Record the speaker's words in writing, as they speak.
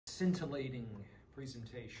scintillating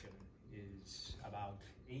presentation is about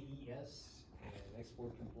AES and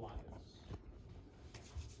export compliance.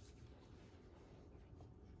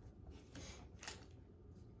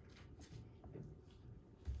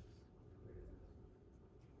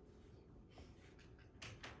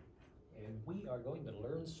 And we are going to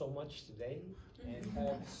learn so much today and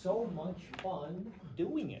have so much fun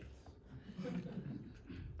doing it.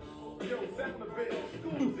 Yo, sound the bell.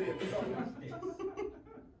 School's in.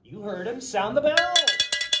 You heard him. Sound the bell.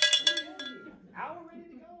 Now we're ready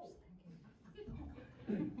to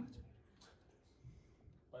go.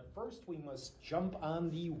 But first, we must jump on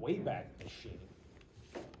the Wayback Machine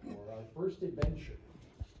for our first adventure.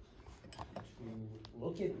 To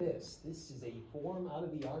look at this. This is a form out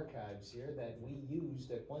of the archives here that we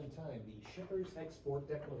used at one time, the Shipper's Export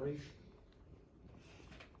Declaration.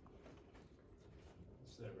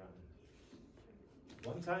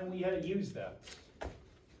 One time we had to use that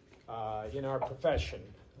in our profession,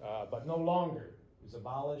 but no longer. It was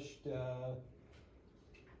abolished,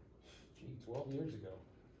 12 years ago,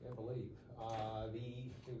 I can't believe.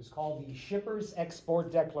 It was called the Shipper's Export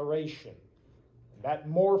Declaration. That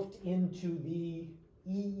morphed into the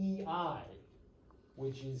EEI,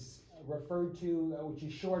 which is referred to, which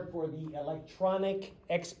is short for the Electronic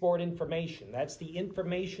Export Information. That's the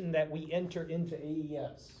information that we enter into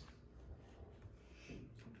AES.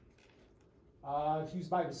 It's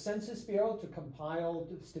used by the Census Bureau to compile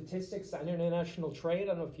statistics on international trade.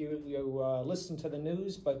 I don't know if you listen to the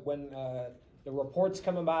news, but when the reports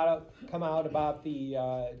come out about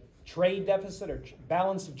the trade deficit or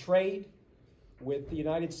balance of trade with the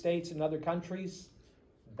United States and other countries,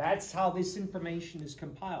 that's how this information is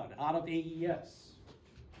compiled, out of AES.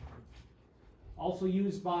 Also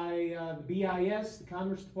used by the BIS, the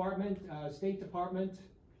Commerce Department, State Department,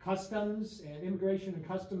 Customs and Immigration and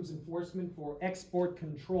Customs Enforcement for export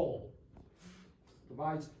control.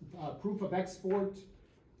 Provides proof of export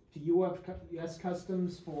to U.S.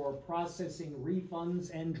 Customs for processing refunds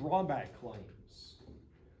and drawback claims.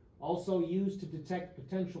 Also used to detect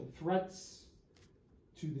potential threats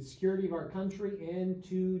to the security of our country and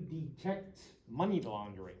to detect money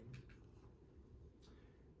laundering.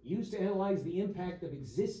 Used to analyze the impact of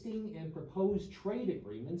existing and proposed trade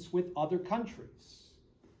agreements with other countries.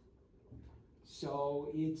 So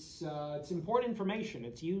it's important information.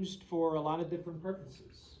 It's used for a lot of different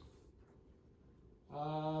purposes.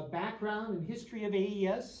 Background and history of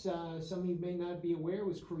AES, some of you may not be aware,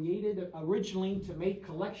 was created originally to make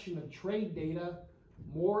collection of trade data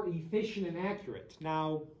more efficient and accurate.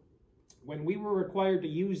 Now, when we were required to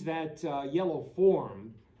use that yellow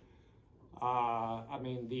form, I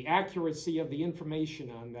mean, the accuracy of the information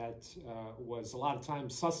on that was a lot of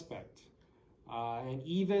times suspect. And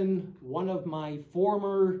even one of my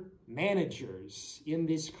former managers in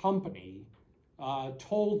this company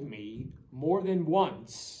told me more than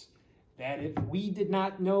once that if we did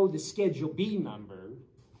not know the Schedule B number,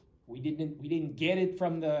 we didn't get it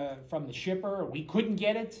from the shipper, or we couldn't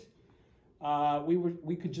get it,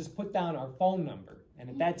 we could just put down our phone number. And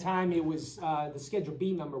at that time, it was the Schedule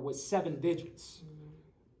B number was 7 digits.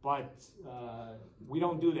 But we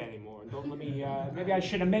don't do that anymore. Don't let me. Maybe I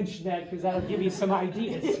should have mentioned that because that'll give you some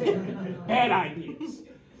ideas, bad ideas.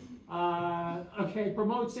 Okay,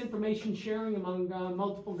 promotes information sharing among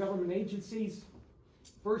multiple government agencies.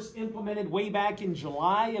 First implemented way back in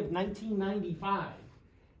July of 1995,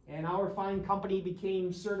 and our fine company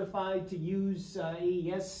became certified to use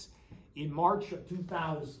AES in March of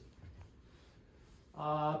 2000.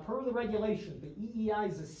 Per the regulation, the EEI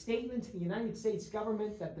is a statement to the United States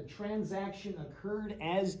government that the transaction occurred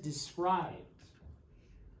as described.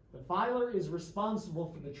 The filer is responsible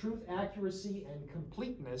for the truth, accuracy, and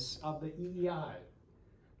completeness of the EEI.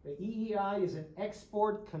 The EEI is an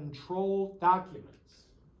export control document,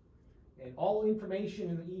 and all information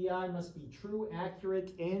in the EEI must be true,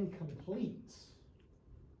 accurate, and complete.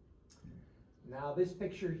 Now, this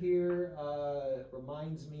picture here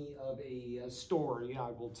reminds me of a story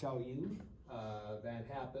I will tell you that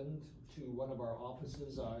happened to one of our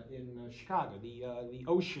offices in Chicago, the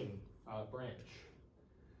Ocean branch.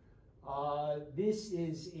 This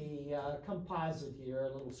is a composite here,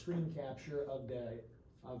 a little screen capture of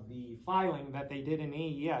the filing that they did in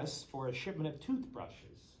AES for a shipment of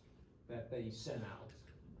toothbrushes that they sent out.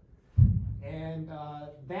 And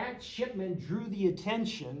that shipment drew the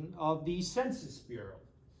attention of the Census Bureau.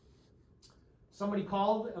 Somebody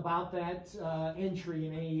called about that entry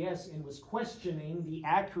in AES and was questioning the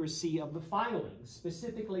accuracy of the filings.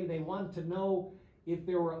 Specifically, they wanted to know if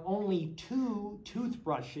there were only 2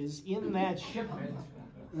 toothbrushes in that shipment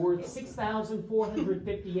worth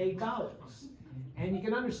 $6,458. And you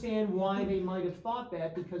can understand why they might have thought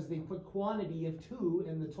that, because they put quantity of 2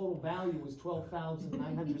 and the total value was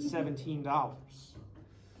 $12,917.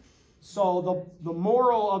 So the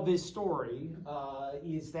moral of this story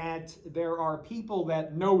is that there are people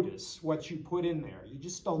that notice what you put in there. You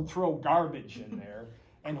just don't throw garbage in there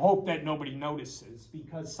and hope that nobody notices,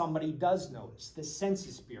 because somebody does notice. The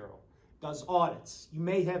Census Bureau does audits. You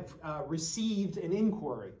may have received an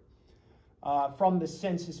inquiry from the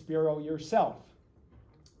Census Bureau yourself,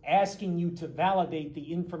 asking you to validate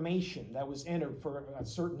the information that was entered for a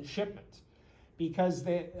certain shipment, because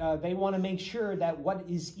they want to make sure that what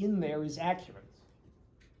is in there is accurate.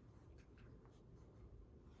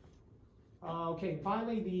 Okay,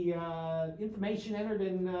 finally, the information entered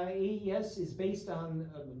in AES is based on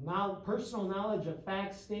personal knowledge of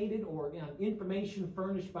facts stated or information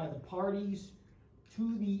furnished by the parties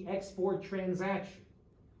to the export transaction.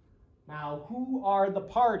 Now, who are the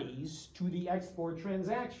parties to the export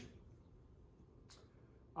transaction?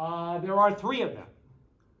 There are 3 of them.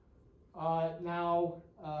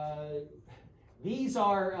 These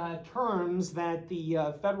are terms that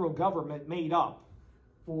the federal government made up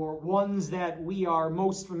for ones that we are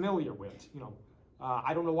most familiar with.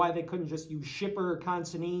 I don't know why they couldn't just use shipper,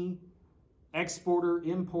 consignee, exporter,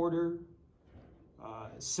 importer,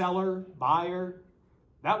 seller, buyer.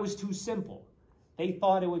 That was too simple. They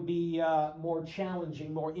thought it would be more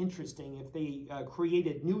challenging, more interesting if they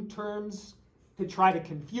created new terms to try to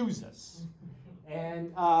confuse us.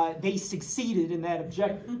 And they succeeded in that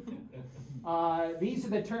objective. These are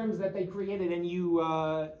the terms that they created, and you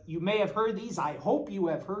may have heard these. I hope you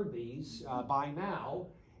have heard these by now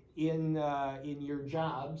in your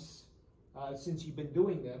jobs, since you've been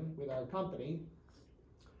doing them with our company.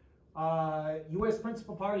 U.S.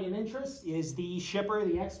 principal party in interest is the shipper,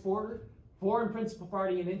 the exporter. Foreign principal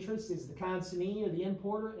party in interest is the consignee or the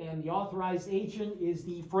importer, and the authorized agent is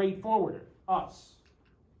the freight forwarder, us.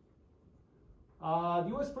 The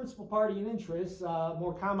U.S. principal party in interest,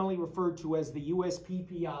 more commonly referred to as the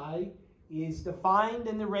USPPI, is defined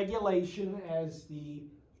in the regulation as the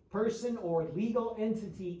person or legal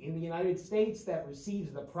entity in the United States that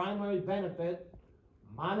receives the primary benefit,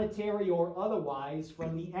 monetary or otherwise,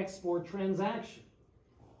 from the export transaction.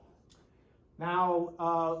 Now,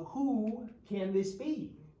 who can this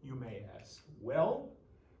be, you may ask? Well,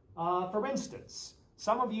 for instance,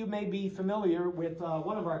 some of you may be familiar with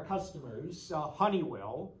one of our customers,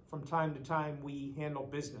 Honeywell. From time to time, we handle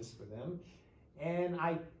business for them, and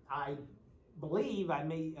I believe I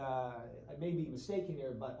may be mistaken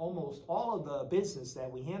here, but almost all of the business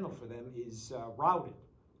that we handle for them is routed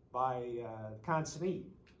by consignee.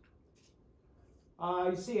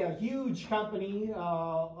 You see a huge company,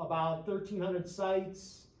 about 1,300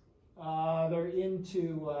 sites. They're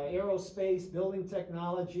into aerospace, building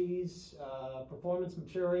technologies, performance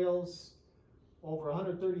materials, over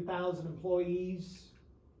 130,000 employees.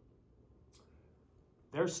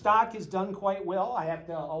 Their stock has done quite well. I have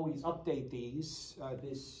to always update this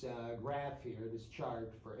graph here, this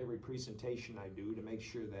chart, for every presentation I do to make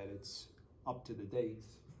sure that it's up to the date.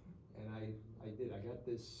 And I got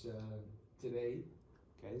this today.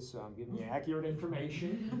 Okay, so I'm giving you accurate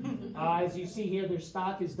information. As you see here, their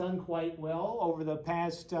stock has done quite well over the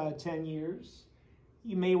past 10 years.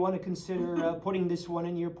 You may want to consider putting this one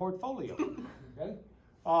in your portfolio. Okay,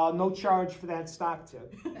 no charge for that stock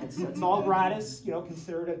tip. That's all gratis.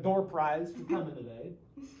 Consider it a door prize for coming today.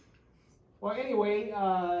 Well, anyway,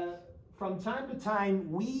 from time to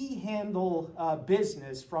time, we handle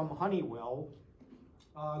business from Honeywell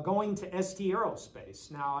going to ST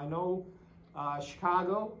Aerospace. Now, I know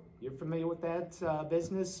Chicago, you're familiar with that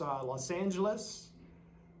business, Los Angeles,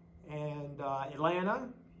 and Atlanta,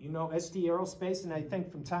 ST Aerospace, and I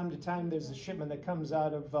think from time to time there's a shipment that comes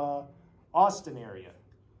out of Austin area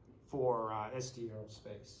for ST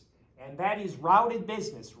Aerospace. And that is routed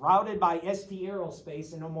business, routed by ST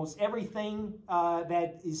Aerospace, and almost everything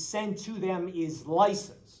that is sent to them is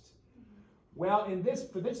licensed. Well,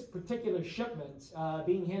 for this particular shipment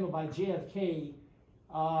being handled by JFK,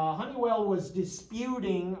 Honeywell was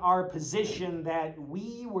disputing our position that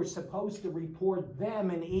we were supposed to report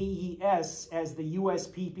them in AES as the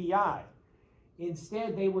USPPI.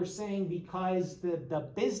 Instead, they were saying because the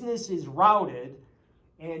business is routed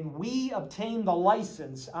and we obtained the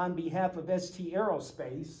license on behalf of ST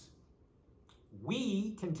Aerospace,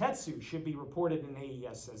 we, Kintetsu, should be reported in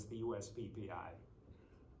AES as the USPPI.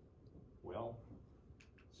 Well,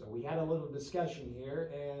 so we had a little discussion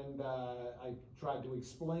here, and I tried to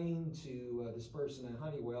explain to this person at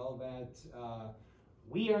Honeywell that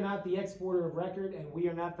we are not the exporter of record, and we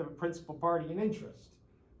are not the principal party in interest.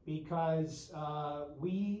 because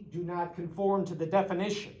we do not conform to the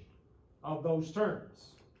definition of those terms.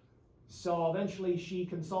 So eventually she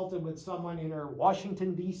consulted with someone in her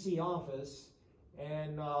Washington, D.C. office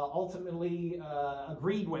and ultimately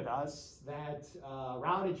agreed with us that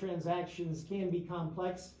routed transactions can be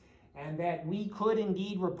complex and that we could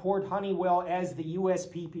indeed report Honeywell as the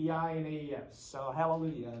USPPI and AES. So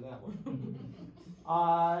hallelujah on that one.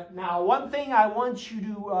 Now, one thing I want you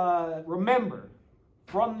to remember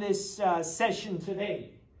from this session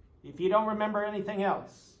today, if you don't remember anything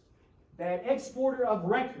else, that exporter of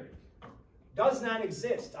record does not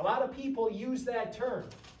exist. A lot of people use that term.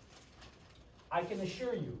 I can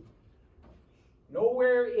assure you,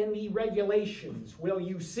 nowhere in the regulations will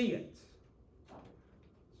you see it.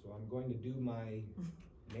 So I'm going to do my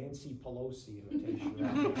Nancy Pelosi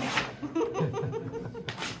imitation.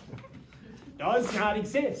 Does not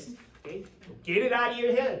exist. Okay? Get it out of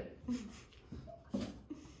your head.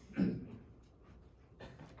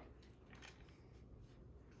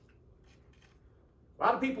 A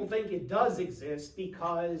lot of people think it does exist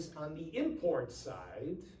because on the import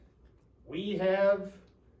side, we have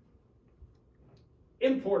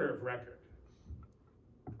importer of record.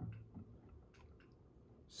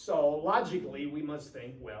 So logically, we must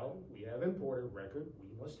think, well, we have importer of record,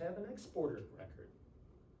 we must have an exporter of record.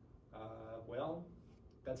 Well,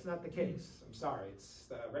 that's not the case. I'm sorry. It's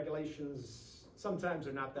regulations sometimes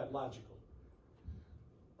are not that logical.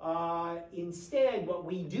 Instead, what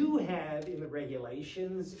we do have in the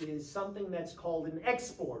regulations is something that's called an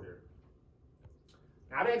exporter.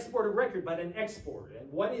 Not an exporter of record, but an exporter.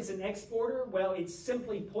 And what is an exporter? Well, it's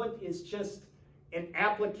simply put, is just an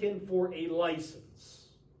applicant for a license.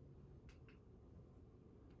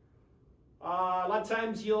 A lot of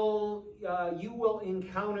times you will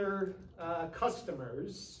encounter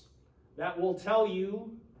customers that will tell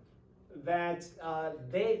you that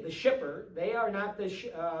the shipper, they are not the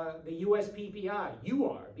USPPI. You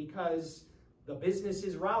are, because the business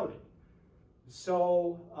is routed.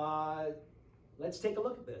 So let's take a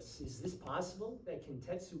look at this. Is this possible that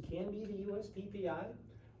Kintetsu can be the USPPI?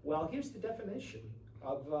 Well, here's the definition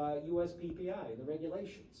of USPPI in the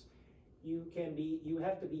regulations. You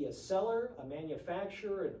have to be a seller, a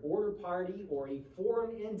manufacturer, an order party, or a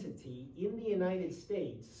foreign entity in the United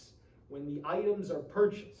States when the items are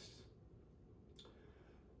purchased.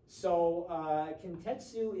 So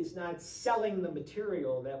Kintetsu is not selling the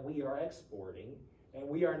material that we are exporting, and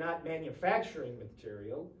we are not manufacturing the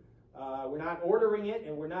material. We're not ordering it,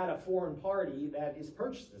 and we're not a foreign party that is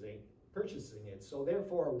purchasing it. So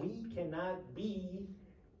therefore, we cannot be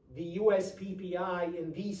the USPPI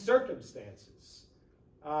in these circumstances.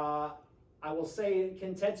 I will say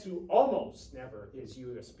Kintetsu almost never is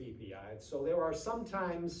USPPI. So there are some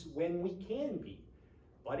times when we can be,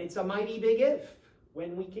 but it's a mighty big if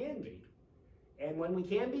when we can be. And when we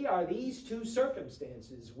can be are these two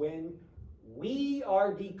circumstances: when we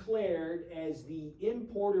are declared as the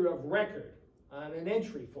importer of record on an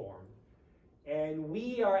entry form, and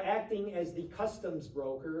we are acting as the customs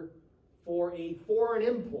broker for a foreign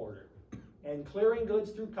importer and clearing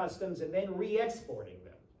goods through customs and then re-exporting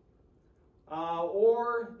them.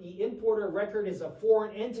 Or the importer of record is a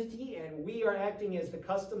foreign entity and we are acting as the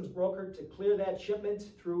customs broker to clear that shipment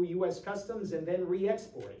through U.S. Customs and then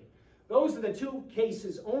re-exporting. Those are the two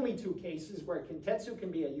cases, only two cases, where Kintetsu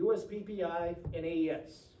can be a USPPI and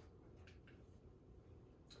AES.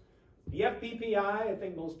 The FPPI, I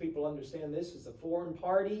think most people understand this, is a foreign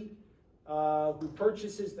party who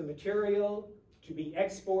purchases the material to be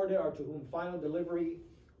exported or to whom final delivery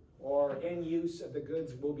or end use of the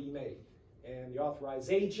goods will be made. And the authorized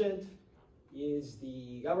agent is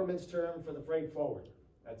the government's term for the freight forwarder.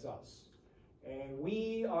 That's us. And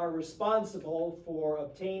we are responsible for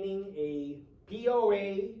obtaining a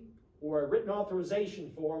POA or a written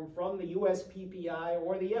authorization form from the USPPI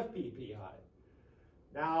or the FPPI.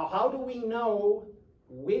 Now, how do we know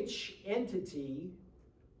which entity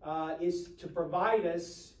is to provide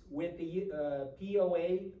us with the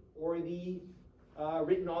POA or the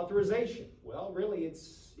written authorization? Well, really,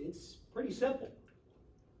 it's pretty simple.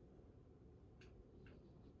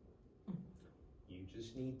 You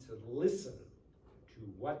just need to listen to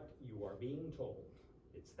what you are being told.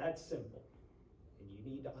 It's that simple. And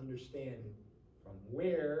you need to understand from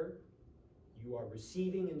where you are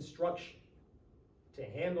receiving instruction to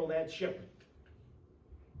handle that shipment.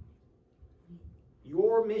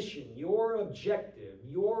 Your mission, your objective,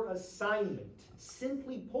 your assignment,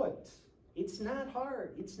 simply put, it's not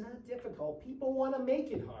hard, it's not difficult. People want to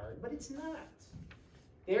make it hard, but it's not.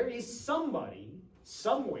 There is somebody,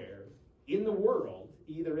 somewhere in the world,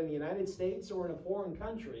 either in the United States or in a foreign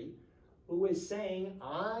country, who is saying,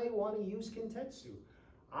 I want to use Kintetsu.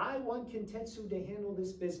 I want Kintetsu to handle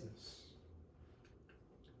this business.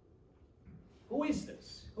 Who is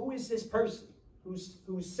this? Who is this person who's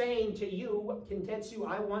saying to you, Kintetsu,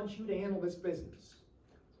 I want you to handle this business?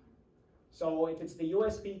 So if it's the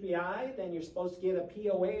USPPI, then you're supposed to get a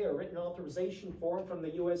POA or written authorization form from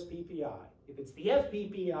the USPPI. If it's the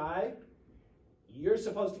FPPI, you're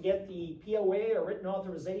supposed to get the POA or written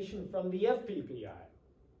authorization from the FPPI.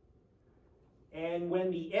 And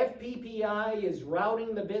when the FPPI is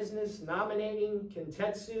routing the business, nominating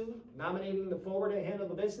Kintetsu, nominating the forwarder to handle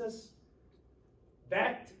the business,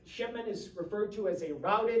 that shipment is referred to as a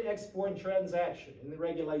routed export transaction in the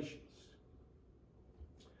regulations.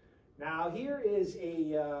 Now here is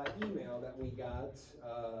a email that we got.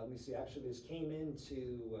 Let me see, actually this came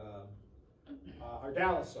into our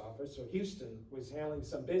Dallas office, so Houston was handling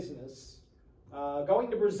some business going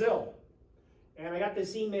to Brazil. And I got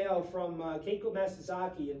this email from Keiko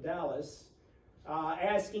Masazaki in Dallas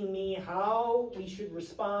asking me how we should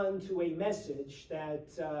respond to a message that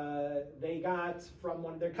they got from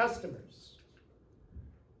one of their customers.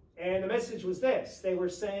 And the message was this. They were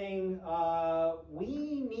saying,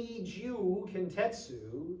 we need you,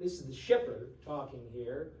 Kintetsu, this is the shipper talking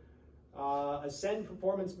here, Ascend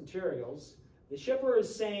Performance Materials. The shipper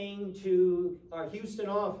is saying to our Houston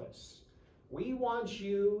office, we want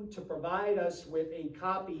you to provide us with a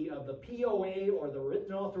copy of the POA or the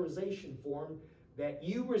written authorization form that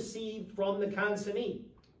you received from the consignee.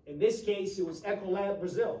 In this case, it was Ecolab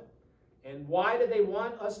Brazil. And why did they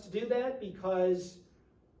want us to do that? Because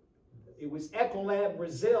it was Ecolab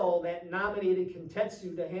Brazil that nominated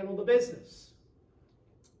Kintetsu to handle the business.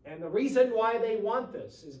 And the reason why they want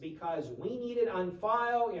this is because we need it on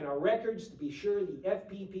file in our records to be sure the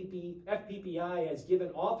FPPI has given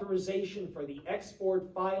authorization for the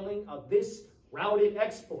export filing of this routed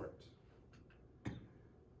export.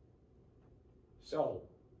 So,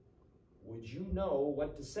 would you know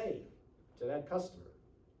what to say to that customer?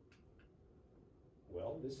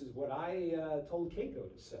 Well, this is what I told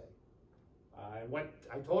Keiko to say.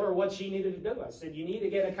 I told her what she needed to do. I said, you need to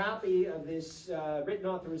get a copy of this written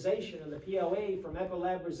authorization of the POA from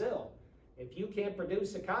Ecolab Brazil. If you can't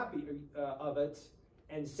produce a copy of it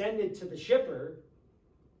and send it to the shipper,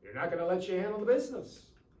 they're not going to let you handle the business.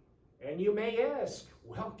 And you may ask,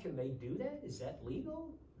 well, can they do that? Is that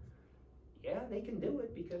legal? Yeah, they can do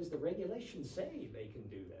it because the regulations say they can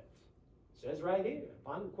do that. It says right here,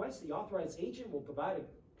 upon request, the authorized agent will provide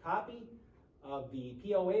a copy of the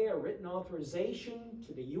POA or written authorization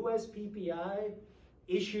to the USPPI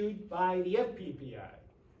issued by the FPPI.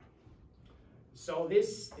 So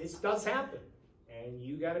this does happen, and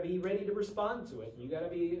you got to be ready to respond to it. You got to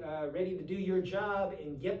be ready to do your job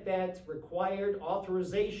and get that required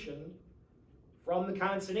authorization from the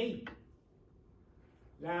consignee.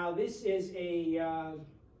 Now this is a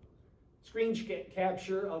screen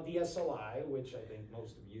capture of the SLI, which I think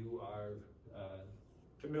most of you are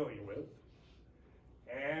familiar with.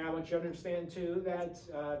 And I want you to understand, too, that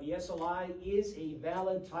the SLI is a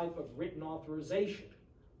valid type of written authorization.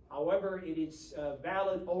 However, it is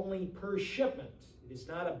valid only per shipment. It is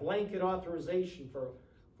not a blanket authorization for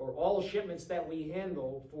all shipments that we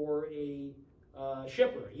handle for a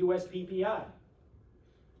shipper, a USPPI.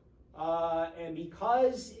 And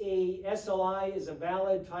because a SLI is a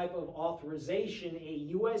valid type of authorization,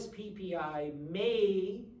 a USPPI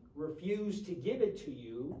may refuse to give it to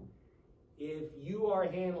you if you are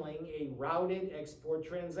handling a routed export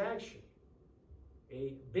transaction,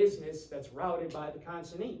 a business that's routed by the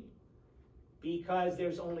consignee, because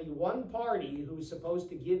there's only one party who's supposed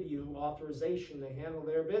to give you authorization to handle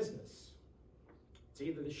their business. It's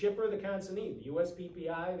either the shipper or the consignee, the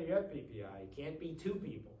USPPI or the FPPI. It can't be two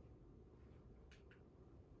people.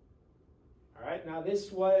 All right, now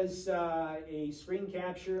this was a screen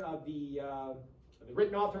capture of the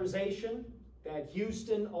written authorization that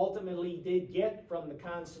Houston ultimately did get from the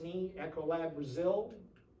consignee, Ecolab Brazil,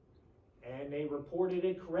 and they reported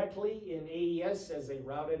it correctly in AES as a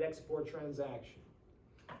routed export transaction.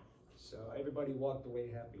 So everybody walked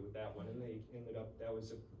away happy with that one, and they ended up, that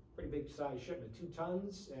was a pretty big size shipment, 2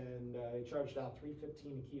 tons, and they charged out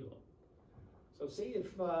 $3.15 a kilo. So see,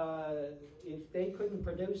 if they couldn't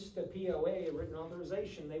produce the POA, a written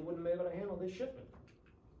authorization, they wouldn't be able to handle this shipment.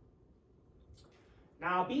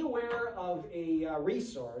 Now, be aware of a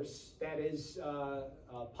resource that is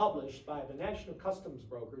published by the National Customs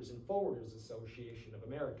Brokers and Forwarders Association of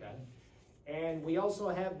America. And we also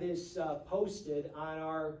have this posted on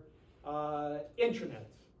our intranet,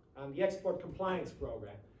 on the Export Compliance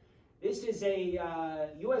Program. This is a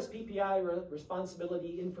USPPI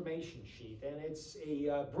responsibility information sheet, and it's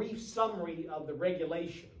a brief summary of the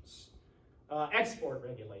regulations, export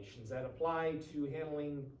regulations that apply to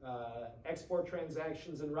handling export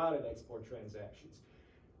transactions and routed export transactions.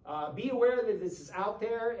 Be aware that this is out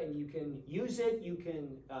there and you can use it. You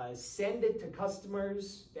can send it to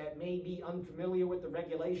customers that may be unfamiliar with the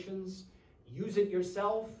regulations. Use it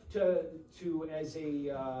yourself as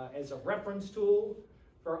a reference tool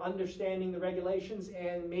for understanding the regulations,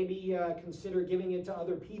 and maybe consider giving it to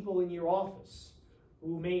other people in your office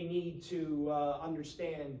who may need to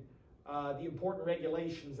understand the important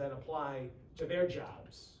regulations that apply to their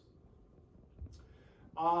jobs.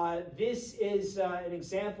 This is an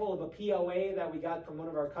example of a POA that we got from one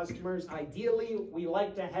of our customers. Ideally, we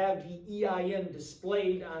like to have the EIN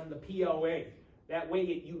displayed on the POA. That way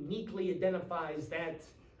it uniquely identifies that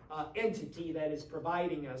entity that is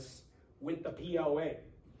providing us with the POA.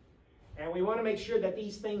 And we want to make sure that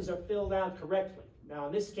these things are filled out correctly. Now,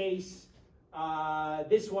 in this case,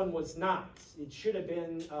 this one was not. It should have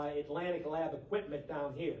been Atlantic Lab Equipment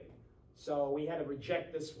down here. So we had to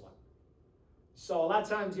reject this one. So a lot of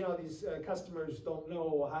times, you know, these customers don't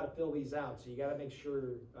know how to fill these out. So you got to make sure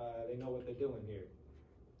they know what they're doing here.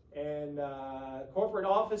 And corporate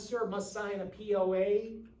officer must sign a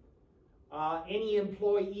POA. Any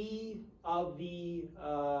employee of the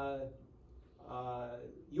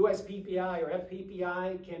USPPI or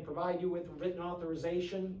FPPI can provide you with written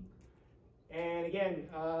authorization. And again,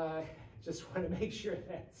 just want to make sure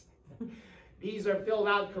that these are filled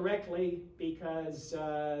out correctly, because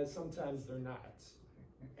sometimes they're not.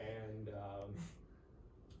 And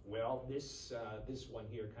well, this one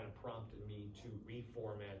here kind of prompted me to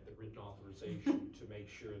reformat the written authorization to make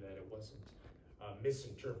sure that it wasn't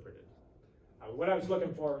misinterpreted. What I was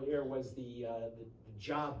looking for here was the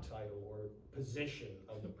job title or position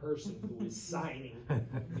of the person who is signing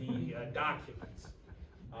the documents,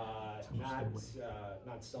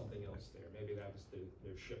 not something else there. Maybe that was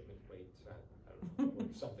their shipment weight, I don't know,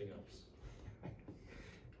 or something else.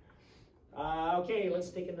 Okay, let's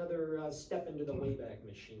take another step into the Wayback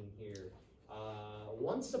Machine here.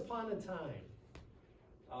 Once upon a time,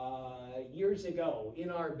 years ago in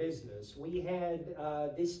our business, we had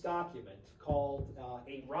this document called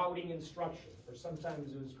a routing instruction, or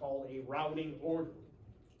sometimes it was called a routing order.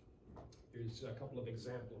 Here's a couple of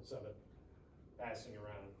examples of it passing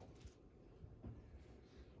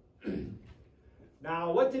around.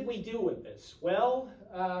 Now, what did we do with this? Well,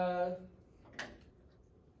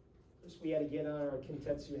 first we had to get on our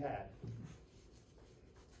Kintetsu hat.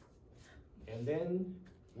 And then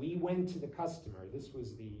we went to the customer. This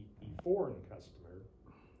was the foreign customer.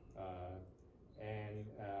 And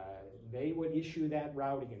they would issue that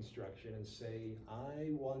routing instruction and say,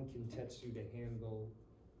 I want Kintetsu to handle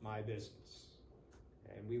my business.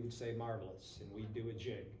 And we would say, marvelous, and we'd do a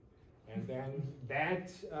jig. And then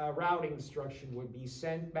that routing instruction would be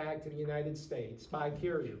sent back to the United States by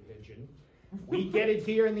carrier pigeon. We'd get it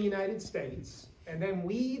here in the United States, and then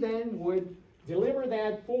we would deliver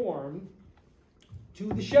that form to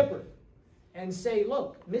the shipper and say,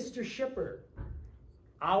 look, Mr. Shipper,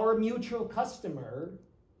 our mutual customer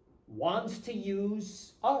wants to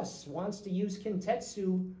use us, wants to use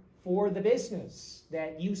Kintetsu for the business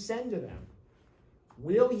that you send to them.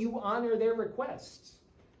 Will you honor their request?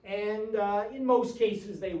 And in most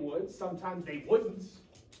cases they would. Sometimes they wouldn't.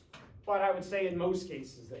 But I would say in most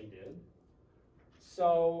cases they did.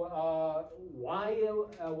 So why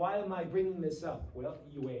am I bringing this up? Well,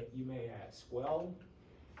 you may ask. Well,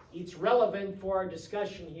 it's relevant for our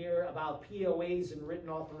discussion here about POAs and written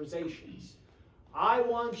authorizations. I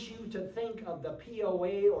want you to think of the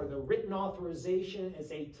POA or the written authorization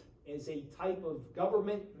as a type of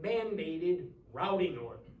government-mandated routing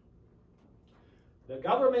order. The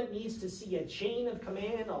government needs to see a chain of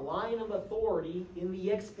command, a line of authority in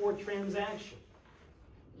the export transaction.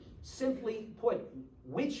 Simply put,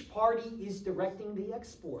 which party is directing the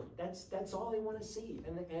export? That's all they want to see.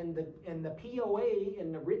 And the POA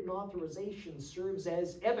and the written authorization serves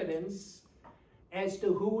as evidence as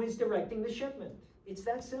to who is directing the shipment. It's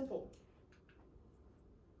that simple.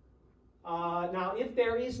 Now, if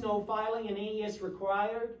there is no filing and AES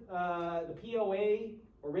required, the POA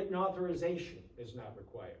or written authorization is not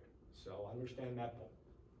required. So understand that point.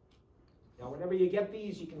 Now, whenever you get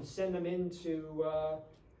these, you can send them in to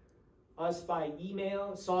us by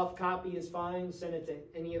email. Soft copy is fine. Send it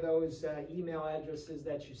to any of those email addresses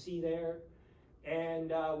that you see there.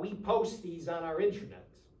 And we post these on our intranet.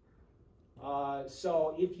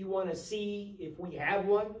 So if you want to see if we have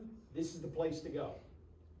one, this is the place to go.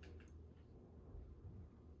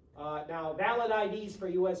 Now, valid IDs for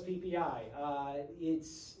USPPI.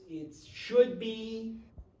 It should be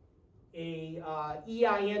a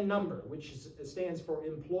EIN number, which stands for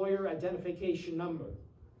Employer Identification Number,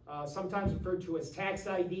 sometimes referred to as tax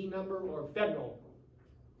ID number or federal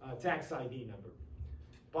tax ID number.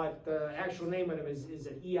 But the actual name of it is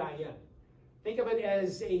an EIN. Think of it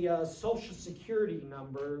as a social security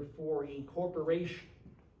number for a corporation.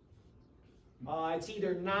 It's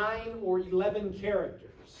either 9 or 11 characters.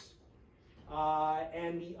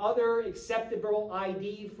 And the other acceptable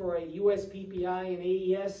ID for a USPPI and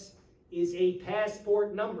AES is a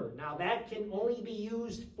passport number. Now that can only be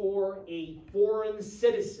used for a foreign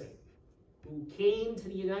citizen who came to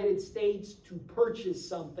the United States to purchase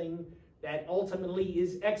something that ultimately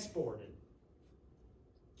is exported.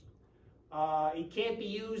 It can't be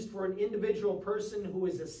used for an individual person who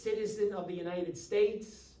is a citizen of the United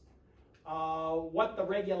States. What the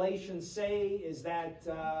regulations say is that,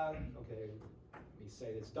 okay, let me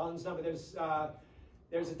say this, DUNS number, there's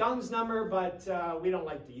a DUNS number, but we don't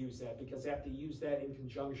like to use that because they have to use that in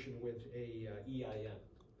conjunction with a EIN.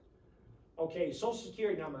 Okay, Social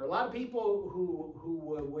Security number. A lot of people who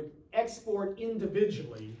would export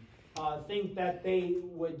individually think that they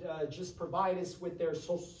would just provide us with their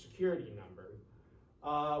Social Security number.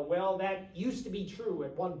 Well, that used to be true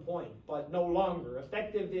at one point, but no longer.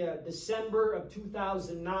 Effective December of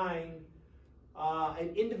 2009,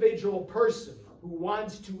 an individual person who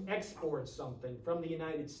wants to export something from the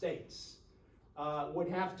United States would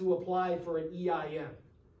have to apply for an EIN.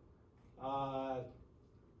 I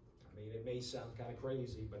mean, it may sound kind of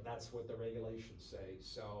crazy, but that's what the regulations say.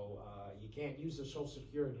 So you can't use a Social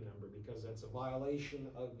Security number because that's a violation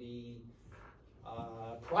of the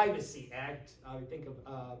Privacy Act, I think of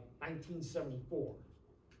 1974.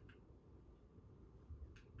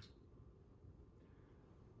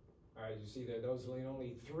 All right, you see there, those are the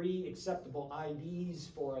only 3 acceptable IDs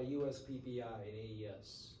for a USPPI and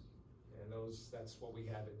AES. And that's what we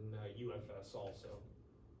have in UFS also.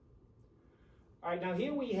 All right, now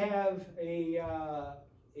here we have a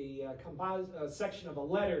section of a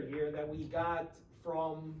letter here that we got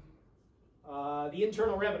from the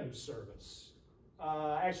Internal Revenue Service.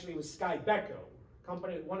 Actually, it was Skybeco,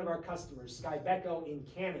 one of our customers, Skybeco in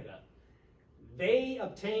Canada. They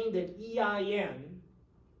obtained an EIN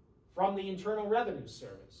from the Internal Revenue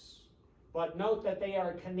Service. But note that they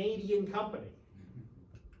are a Canadian company.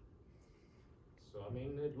 So, I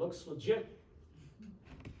mean, it looks legit.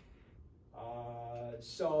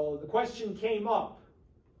 So the question came up,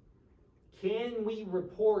 can we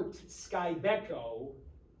report Skybeco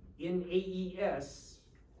in AES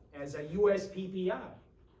as a USPPI?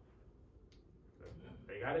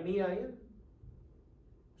 They got an EIN.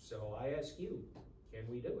 So I ask you, can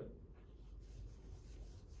we do it?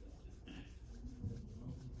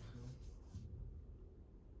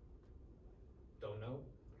 Don't know?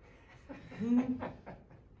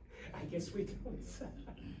 I guess we don't.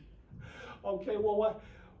 Okay, well,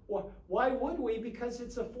 why would we? Because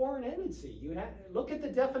it's a foreign entity. Look at the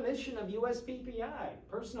definition of USPPI,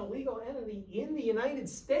 personal legal entity in the United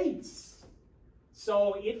States.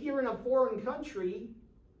 So if you're in a foreign country,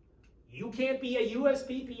 you can't be a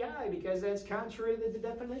USPPI because that's contrary to the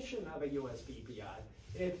definition of a USPPI.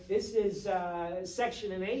 If this is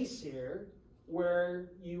section in ACE here, where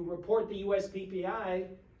you report the USPPI,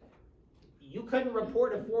 you couldn't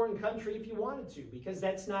report a foreign country if you wanted to, because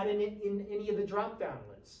that's not in any of the drop-down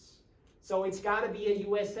lists. So it's got to be a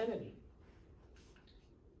U.S. entity.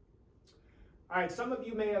 All right, some of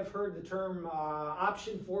you may have heard the term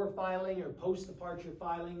option 4 filing or post-departure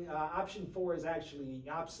filing. Option 4 is actually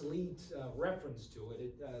obsolete reference to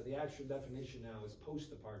it. The actual definition now is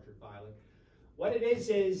post-departure filing. What it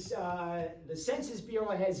is the Census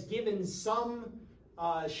Bureau has given some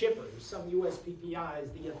shippers, some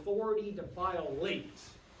USPPIs, the authority to file late,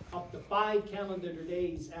 up to 5 calendar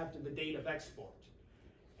days after the date of export.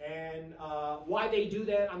 And why they do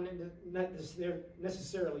that, I'm not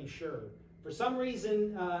necessarily sure. For some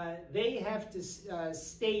reason, they have to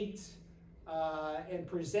state and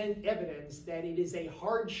present evidence that it is a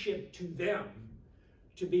hardship to them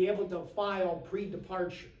to be able to file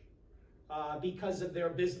pre-departure because of their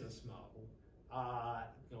business model.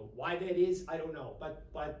 Why that is, I don't know.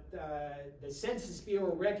 But the Census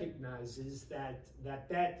Bureau recognizes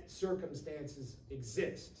that circumstances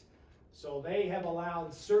exist. So they have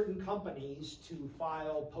allowed certain companies to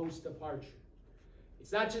file post-departure.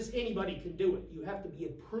 It's not just anybody can do it. You have to be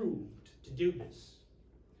approved to do this.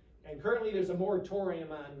 And currently there's a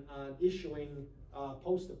moratorium on issuing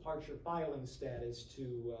post-departure filing status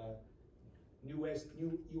to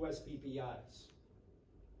new USPPIs.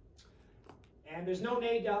 And there's no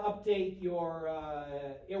need to update your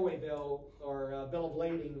airway bill or bill of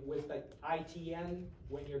lading with the ITN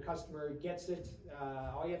when your customer gets it.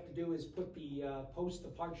 All you have to do is put the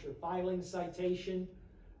post-departure filing citation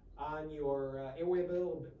on your airway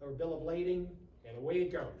bill or bill of lading, and away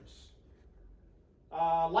it goes.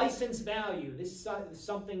 License value. This is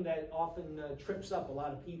something that often trips up a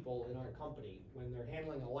lot of people in our company when they're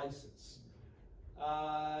handling a license.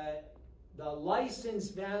 The license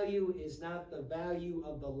value is not the value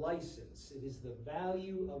of the license. It is the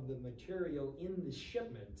value of the material in the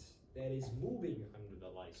shipment that is moving under the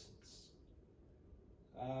license.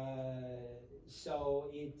 So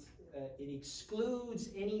it excludes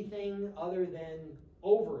anything other than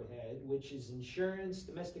overhead, which is insurance,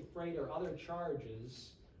 domestic freight, or other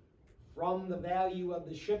charges from the value of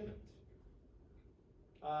the shipment.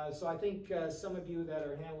 So I think some of you that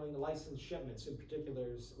are handling licensed shipments, in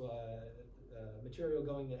particular, material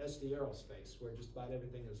going to SD Aerospace, where just about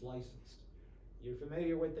everything is licensed. You're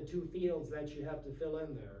familiar with the two fields that you have to fill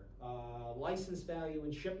in there, license value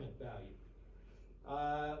and shipment value.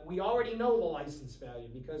 We already know the license value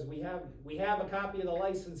because we have a copy of the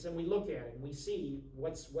license and we look at it and we see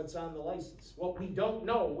what's on the license. What we don't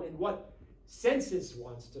know and what Census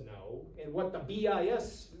wants to know and what the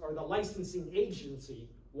BIS or the licensing agency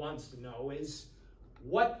wants to know is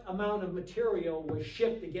what amount of material was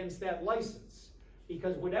shipped against that license.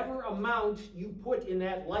 Because whatever amount you put in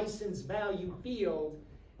that license value field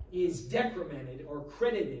is decremented or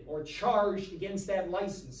credited or charged against that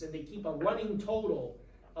license, and they keep a running total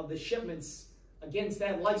of the shipments against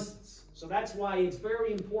that license. So that's why it's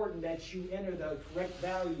very important that you enter the correct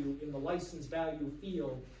value in the license value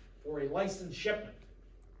field for a licensed shipment.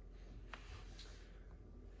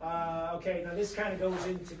 Okay, now this kind of goes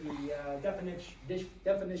into the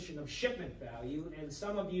definition of shipment value, and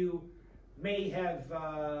some of you may have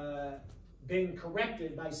been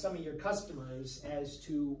corrected by some of your customers as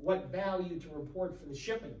to what value to report for the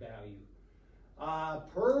shipment value.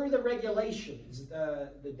 Per the regulations, the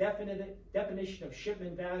definition of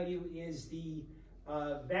shipment value is the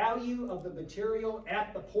value of the material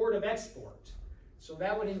at the port of export. So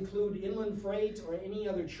that would include inland freight or any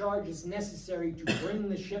other charges necessary to bring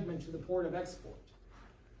the shipment to the port of export.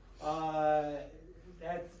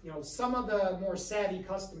 Some of the more savvy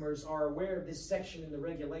customers are aware of this section in the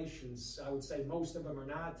regulations. I would say most of them are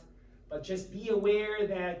not. But just be aware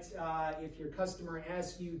that if your customer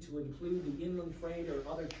asks you to include the inland freight or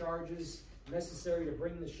other charges necessary to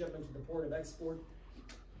bring the shipment to the port of export,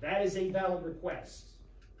 that is a valid request.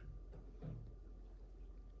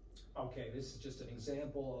 Okay, this is just an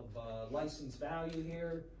example of license value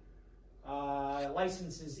here.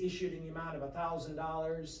 License is issued in the amount of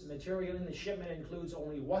 $1,000. Material in the shipment includes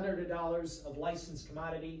only $100 of licensed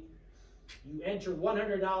commodity. You enter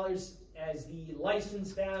 $100 as the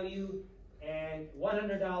license value and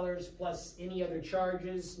 $100 plus any other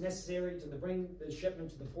charges necessary to bring the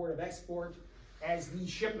shipment to the port of export as the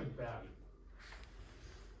shipment value.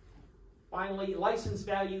 Finally, license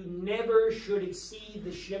value never should exceed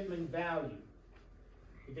the shipment value.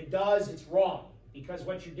 If it does, it's wrong, because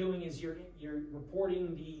what you're doing is you're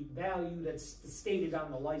reporting the value that's stated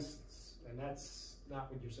on the license, and that's not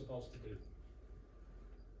what you're supposed to do.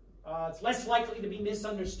 It's less likely to be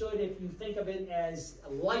misunderstood if you think of it as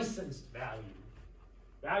a licensed value.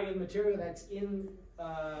 Value of material that's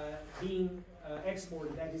being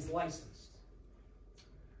exported that is licensed.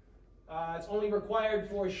 It's only required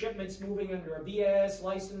for shipments moving under a BIS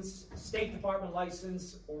license, State Department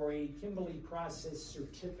license, or a Kimberly process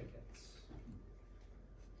certificate.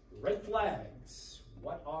 Red flags.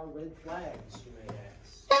 What are red flags, you may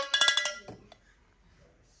ask? Well,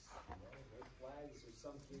 red flags are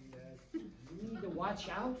something that you need to watch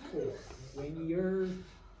out for when you're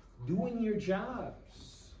doing your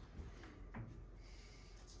jobs.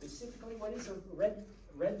 Specifically, what is a red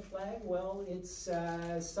flag? Well, it's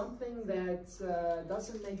something that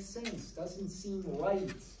doesn't make sense, doesn't seem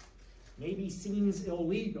right, maybe seems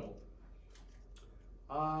illegal,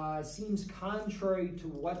 seems contrary to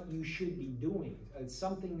what you should be doing. It's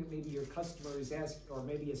something that maybe your customer is asking, or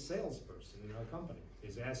maybe a salesperson in our company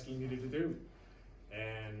is asking you to do.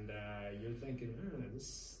 And you're thinking,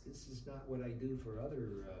 this is not what I do for other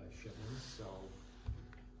shipments, so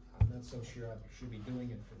I'm not so sure I should be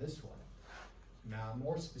doing it for this one. Now,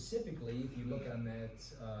 more specifically, if you look on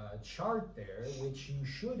that chart there, which you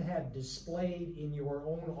should have displayed in your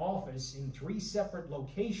own office in 3 separate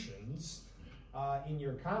locations, in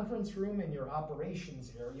your conference room, in your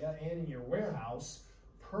operations area, and in your warehouse,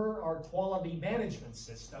 per our quality management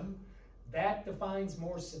system, that defines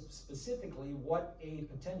more specifically what a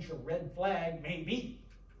potential red flag may be.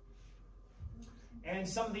 And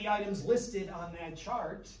some of the items listed on that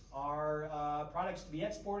chart are products to be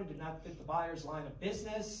exported, do not fit the buyer's line of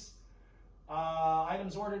business.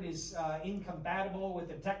 Items ordered is incompatible with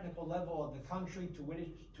the technical level of the country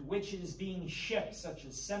to which it is being shipped, such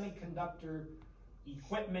as semiconductor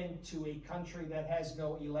equipment to a country that has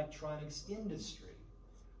no electronics industry.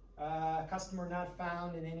 Customer not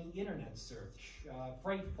found in any internet search.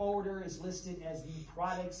 Freight forwarder is listed as the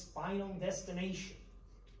product's final destination.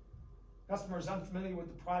 Customer is unfamiliar with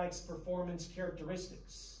the product's performance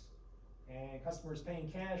characteristics. And customer is paying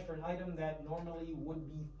cash for an item that normally would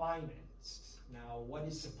be financed. Now, what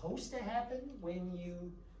is supposed to happen when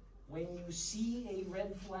you see a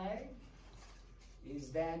red flag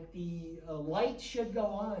is that the light should go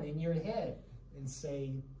on in your head and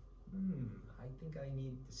say, I think I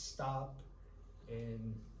need to stop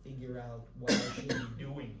and figure out what I should be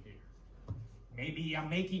doing here. Maybe I'm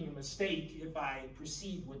making a mistake if I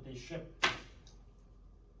proceed with this ship.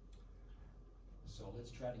 So let's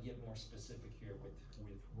try to get more specific here with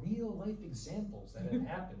real life examples that have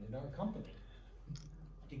happened in our company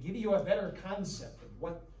to give you a better concept of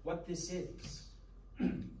what this is.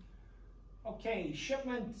 Okay,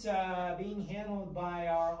 shipment being handled by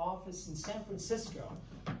our office in San Francisco.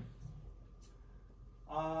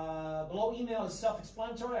 Below email is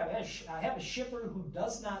self-explanatory. I have a shipper who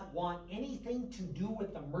does not want anything to do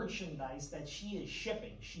with the merchandise that she is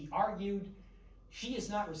shipping. She argued she is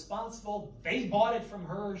not responsible. They bought it from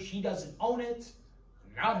her. She doesn't own it.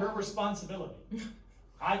 Not her responsibility.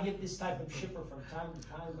 I get this type of shipper from time to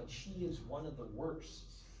time, but she is one of the worst.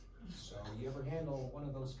 So you ever handle one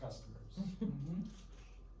of those customers?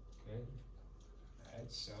 Okay. All right,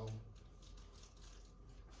 so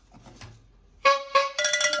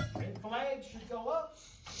red flag should go up.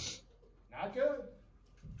 Not good.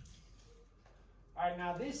 All right,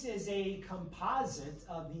 now this is a composite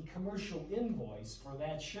of the commercial invoice for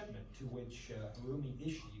that shipment to which Harumi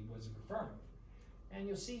Ishii was referring. And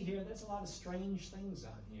you'll see here, there's a lot of strange things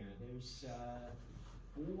on here. There's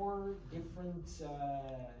three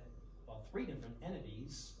different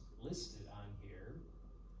entities listed on here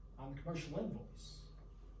on the commercial invoice.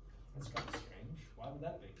 That's kind of strange. Why would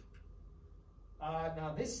that be?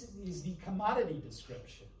 Now this is the commodity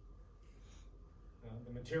description.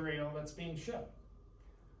 The material that's being shipped.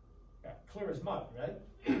 Yeah, clear as mud, right?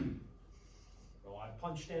 So I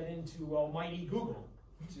punched that into almighty Google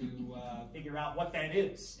to figure out what that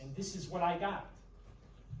is, and this is what I got.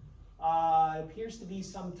 It appears to be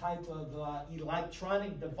some type of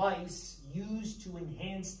electronic device used to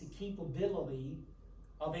enhance the capability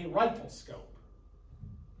of a rifle scope.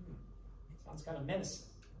 Sounds kind of menacing.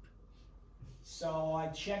 So I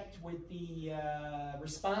checked with the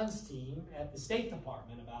response team at the State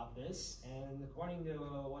Department about this, and according to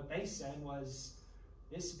what they said was,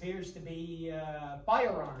 this appears to be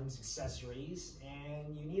firearms accessories,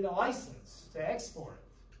 and you need a license to export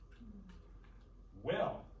it.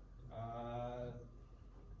 Well,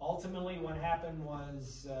 ultimately what happened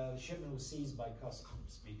was the shipment was seized by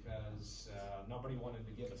customs because nobody wanted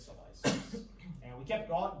to give us a license. And we kept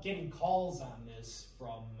getting calls on this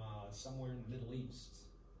from somewhere in the Middle East,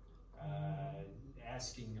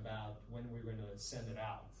 asking about when we were going to send it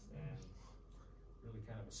out, and really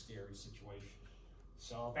kind of a scary situation.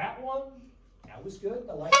 So that one, that was good.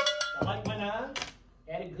 The light went on.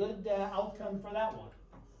 Had a good outcome for that one.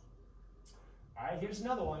 All right, here's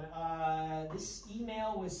another one. This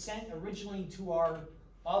email was sent originally to our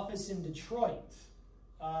office in Detroit.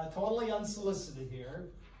 Totally unsolicited here.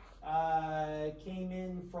 Came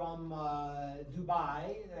in from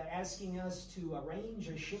Dubai asking us to arrange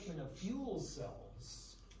a shipment of fuel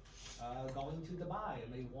cells going to Dubai.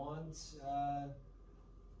 And they want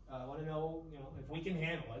to know, if we can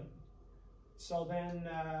handle it. So then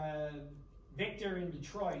Victor in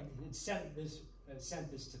Detroit had sent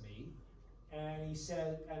this to me. And he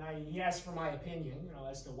said, he asked for my opinion,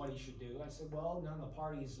 as to what he should do. I said, well, none of the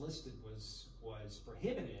parties listed was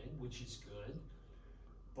prohibited, which is good.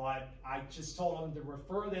 But I just told him to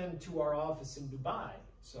refer them to our office in Dubai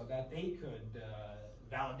so that they could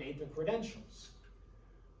validate their credentials.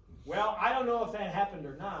 Well, I don't know if that happened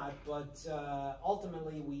or not, but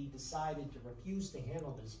ultimately we decided to refuse to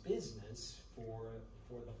handle this business for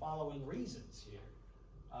the following reasons here.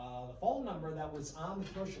 The phone number that was on the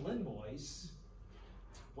commercial invoice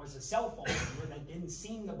was a cell phone number that didn't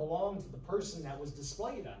seem to belong to the person that was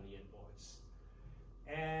displayed on the invoice.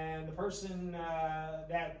 And the person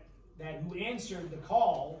who answered the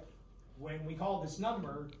call when we called this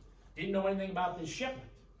number didn't know anything about this shipment.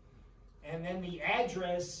 And then the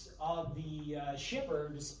address of the shipper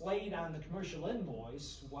displayed on the commercial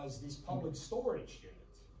invoice was this public storage unit.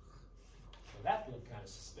 So that kind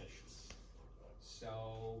of suspicious.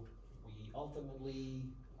 So we ultimately,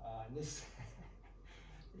 this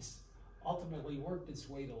ultimately worked its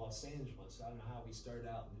way to Los Angeles. I don't know how we started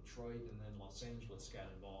out in Detroit and then Los Angeles got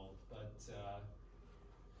involved, but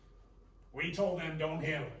we told them don't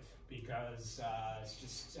handle it because it's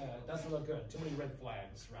just doesn't look good. Too many red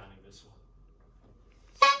flags surrounding this one.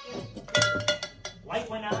 Light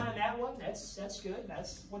went on that one. That's good.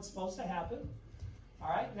 That's what's supposed to happen. All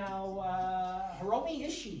right, now Hiromi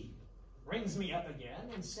Ishii rings me up again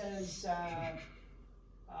and says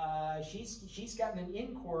she's gotten an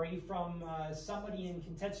inquiry from somebody in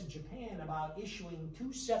Kintetsu, Japan about issuing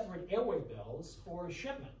 2 separate airway bills for a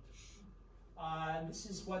shipment. This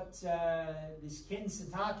is what this Ken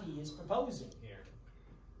Sataki is proposing here.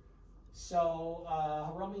 So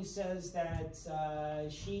Hiromi sa's that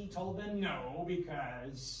she told them no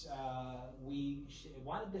because we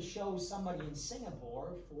wanted to show somebody in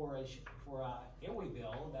Singapore for a airway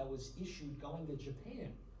bill that was issued going to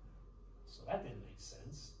Japan. So that didn't make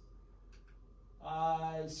sense.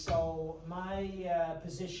 So my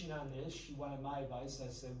position on this, she wanted my advice. I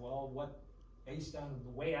said, well, based on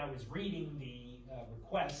the way I was reading the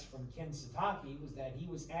request from Ken Sataki, was that he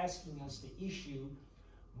was asking us to issue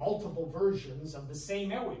multiple versions of the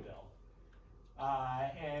same airway bill.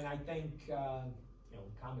 And I think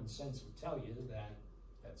common sense would tell you that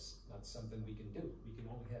that's not something we can do. We can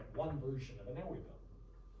only have one version of an airway bill.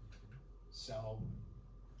 So,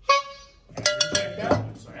 I reject that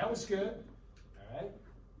one. So that was good. All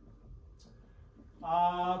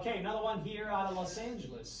right. Okay, another one here out of Los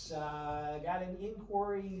Angeles. Got an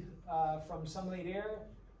inquiry from somebody there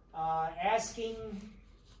asking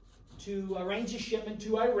to arrange a shipment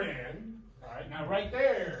to Iran. All right, now right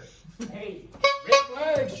there, hey, red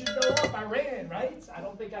flags should go up Iran, right? I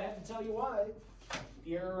don't think I have to tell you why. If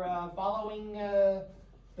you're following the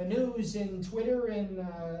news in Twitter and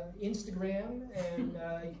Instagram and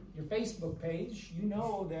your Facebook page, you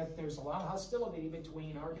know that there's a lot of hostility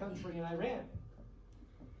between our country and Iran.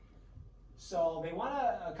 So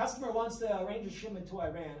a customer wants to arrange a shipment to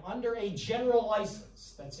Iran under a general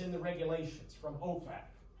license that's in the regulations from OFAC.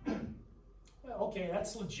 Well, okay,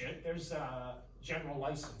 that's legit. There's a general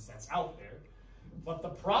license that's out there. But the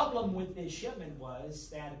problem with this shipment was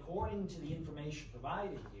that according to the information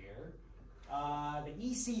provided here, the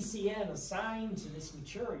ECCN assigned to this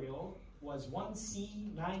material was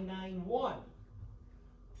 1C991.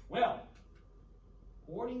 Well,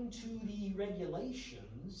 according to the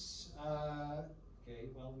regulations, okay,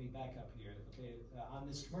 well, let me back up here. Okay, on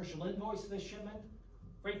this commercial invoice for this shipment,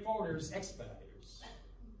 freight forwarders, expeditors.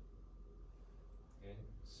 Okay,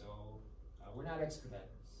 so we're not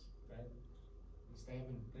expeditors, right? At least they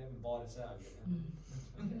haven't bought us out yet.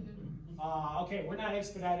 Okay, we're not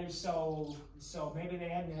expeditors, so maybe they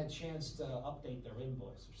hadn't had a chance to update their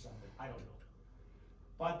invoice or something. I don't know.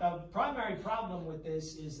 But the primary problem with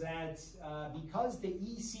this is that because the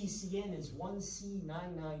ECCN is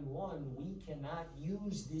 1C991, we cannot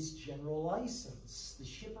use this general license. The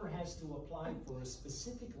shipper has to apply for a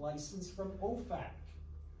specific license from OFAC.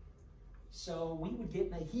 So we would get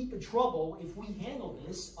in a heap of trouble if we handle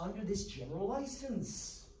this under this general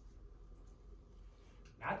license.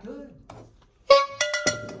 Not good.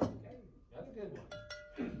 Okay, another good one.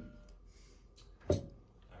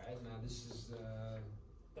 All right, now this is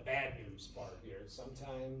the bad news part here.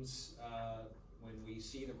 Sometimes when we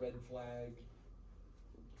see the red flag,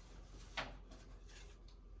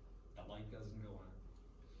 the light doesn't go on.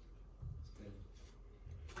 It's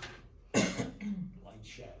good. Light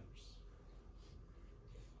shatters.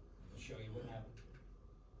 I'll show you what happened.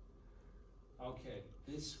 Okay,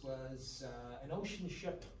 this was an ocean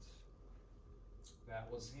shipment that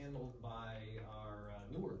was handled by our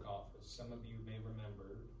Newark office. Some of you may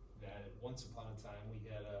remember that once upon a time we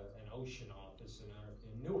had an ocean office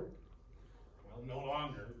in Newark. Well, no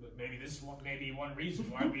longer, but maybe this may be one reason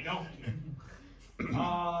why we don't.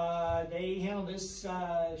 They handled this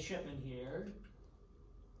shipment here,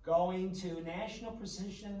 going to National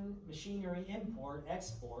Precision Machinery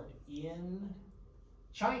Import-Export in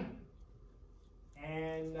China.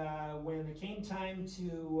 And when it came time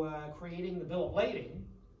to creating the bill of lading,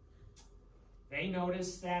 they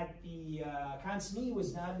noticed that the consignee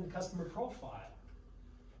was not in the customer profile.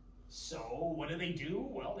 So what do?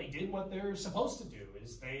 Well, they did what they're supposed to do,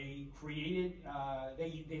 is they created,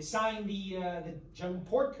 they assigned the general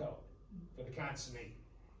port code for the consignee.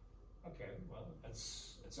 Okay, well,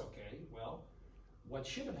 that's okay. Well, what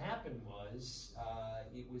should have happened was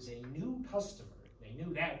it was a new customer. They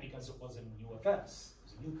knew that because it wasn't UFS. It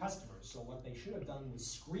was a new customer. So what they should have done was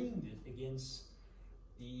screened it against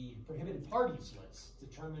the prohibited parties list,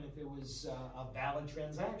 determine if it was a valid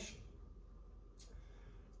transaction.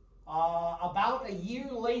 About a year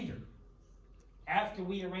later, after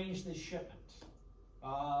we arranged this shipment,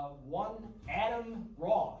 one Adam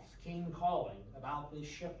Roth came calling about this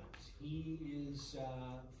shipment. He is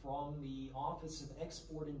from the Office of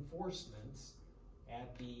Export Enforcement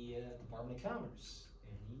at the Department of Commerce,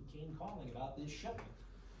 and he came calling about this shipment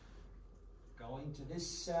going to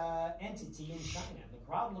this entity in China. The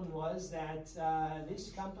problem was that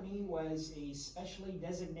this company was a specially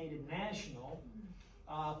designated national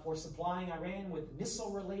for supplying Iran with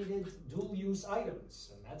missile-related dual-use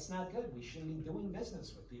items, and that's not good. We shouldn't be doing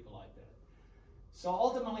business with people like that. So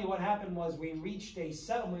ultimately what happened was we reached a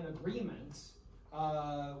settlement agreement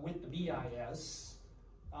with the BIS.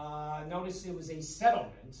 Notice it was a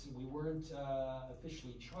settlement. We weren't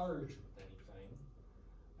officially charged with anything.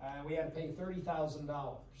 We had to pay $30,000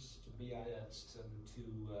 to BIS to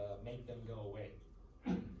make them go away.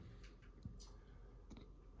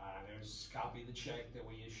 There's a copy of the check that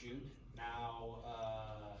we issued. Now,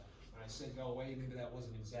 when I said go away, maybe that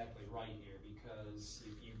wasn't exactly right here, because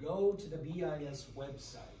if you go to the BIS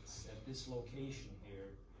websites at this location here,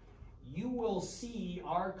 you will see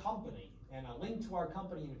our company and a link to our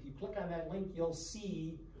company, and if you click on that link, you'll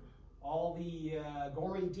see all the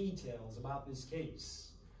gory details about this case.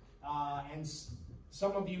 And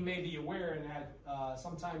some of you may be aware that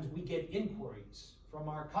sometimes we get inquiries from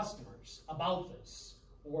our customers about this,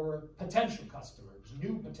 or potential customers,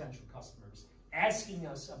 new potential customers, asking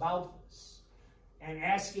us about this, and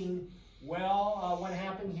asking, well, what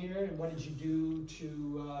happened here, and what did you do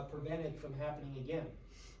to prevent it from happening again?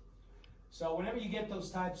 So whenever you get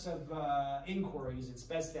those types of inquiries, it's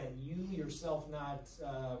best that you yourself not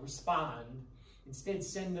respond. Instead,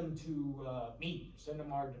 send them to me, send them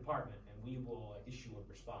to our department, and we will issue a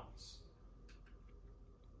response.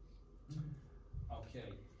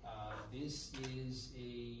 Okay, this is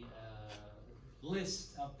a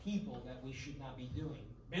list of people that we should not be doing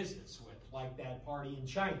business with, like that party in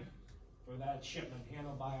China for that shipment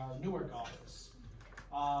handled by our Newark office.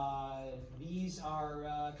 These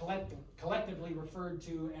are collectively referred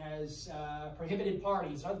to as prohibited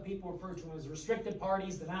parties. Other people refer to them as restricted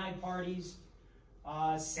parties, denied parties,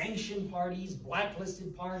 sanctioned parties,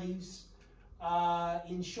 blacklisted parties.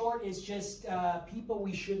 In short, it's just people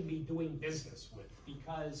we shouldn't be doing business with,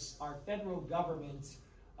 because our federal government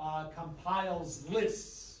compiles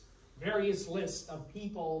lists, various lists of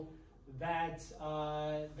people that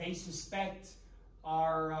they suspect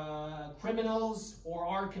are criminals, or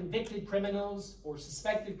are convicted criminals, or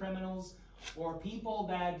suspected criminals, or people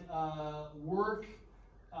that work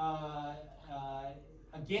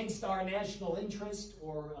against our national interest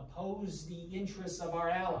or oppose the interests of our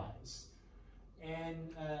allies.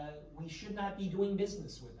 And we should not be doing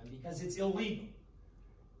business with them because it's illegal.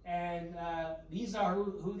 And these are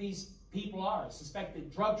who these people are: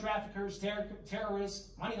 suspected drug traffickers,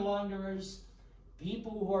 terrorists, money launderers,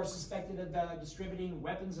 people who are suspected of distributing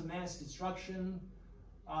weapons of mass destruction,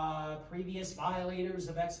 previous violators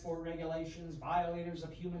of export regulations, violators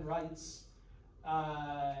of human rights.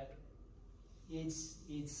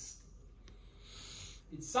 It's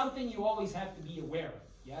something you always have to be aware of.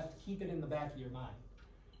 You have to keep it in the back of your mind.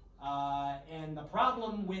 And the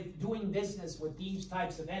problem with doing business with these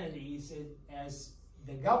types of entities, as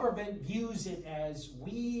the government views it as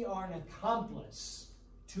we are an accomplice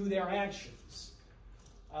to their actions.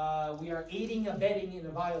 We are aiding and abetting in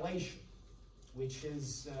a violation, which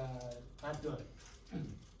is not good.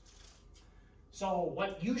 So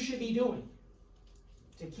what you should be doing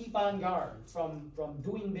to keep on guard from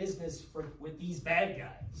doing business with these bad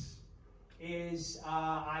guys is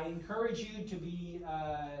I encourage you to be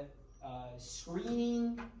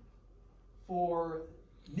screening for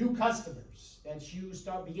new customers that you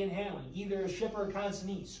begin handling, either a shipper or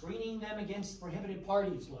consignee, screening them against prohibited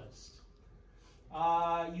parties list.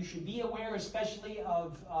 You should be aware especially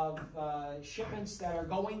of shipments that are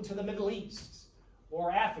going to the Middle East,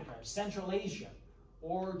 or Africa, or Central Asia,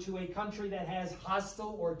 or to a country that has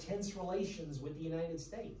hostile or tense relations with the United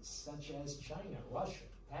States, such as China, Russia,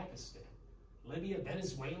 Pakistan, Libya,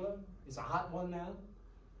 Venezuela is a hot one now.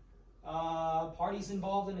 Parties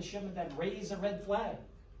involved in a shipment that raise a red flag.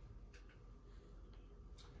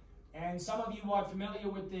 And some of you are familiar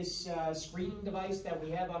with this screening device that we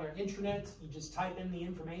have on our intranet. You just type in the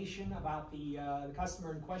information about the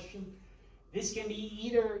customer in question. This can be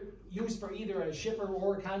either used for either a shipper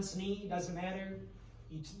or a consignee, doesn't matter.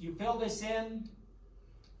 You fill this in,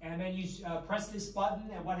 and then you press this button,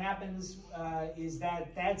 and what happens is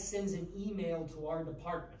that sends an email to our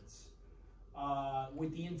departments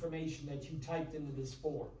with the information that you typed into this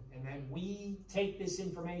form. And then we take this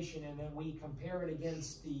information and then we compare it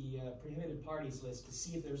against the prohibited parties list to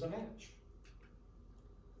see if there's a match.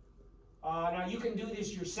 Now you can do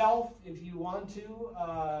this yourself if you want to.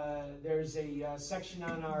 There's a section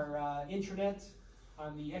on our intranet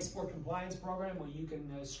on the export compliance program where you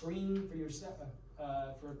can screen for yourself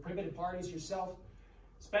for prohibited parties yourself,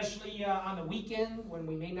 especially on the weekend when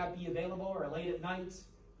we may not be available or late at night.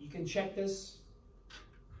 You can check this.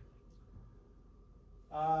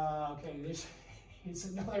 Okay, here's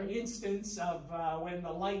another instance of when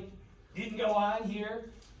the light didn't go on here.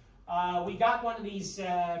 We got one of these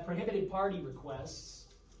prohibited party requests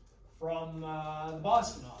from the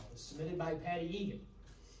Boston office, submitted by Patty Egan,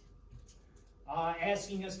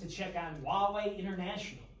 asking us to check on Huawei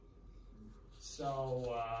International.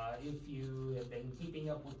 So if you have been keeping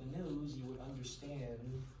up with the news, you would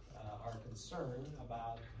understand our concern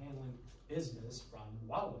about handling business from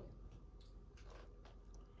Huawei.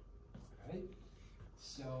 All right.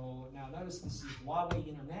 So now notice this is Huawei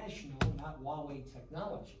International, not Huawei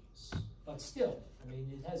Technologies. But still, I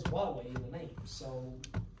mean, it has Huawei in the name, so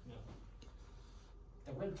you know,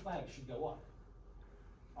 the red flag should go up.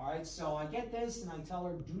 All right, so I get this, and I tell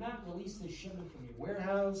her, do not release this shipment from your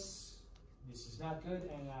warehouse. This is not good,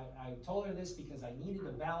 and I told her this because I needed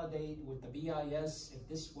to validate with the BIS if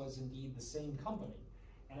this was indeed the same company.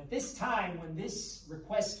 And at this time, when this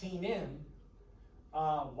request came in,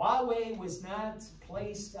 Huawei was not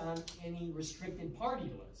placed on any restricted party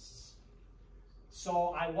lists.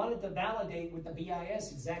 So I wanted to validate with the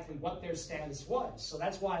BIS exactly what their status was. So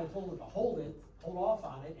that's why I told her to hold off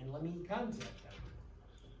on it, and let me contact them.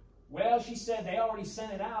 Well, she said they already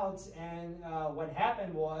sent it out, and what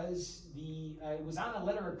happened was it was on a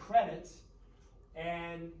letter of credit,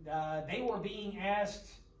 and they were being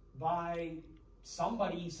asked by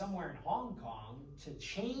somebody somewhere in Hong Kong to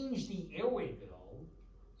change the airway bill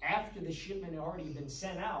after the shipment had already been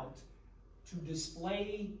sent out to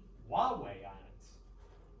display Huawei on it.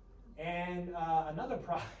 And another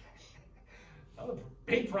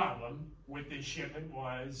big problem with this shipment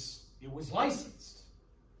was it was licensed.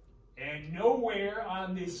 And nowhere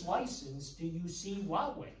on this license do you see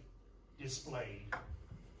Huawei displayed.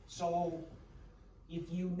 So if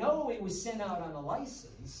you know it was sent out on a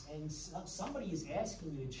license and somebody is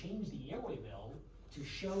asking you to change the airway bill to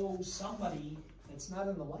show somebody that's not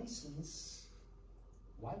on the license,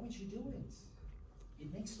 why would you do it?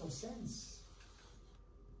 It makes no sense.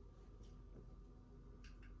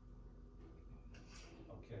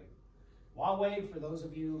 Huawei, for those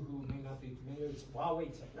of you who may not be familiar, it's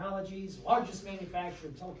Huawei Technologies, largest manufacturer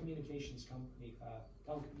of telecommunications company,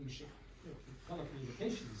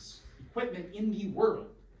 telecommunications equipment in the world.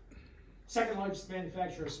 Second largest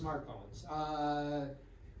manufacturer of smartphones.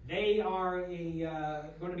 They are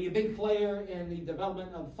going to be a big player in the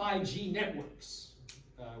development of 5G networks,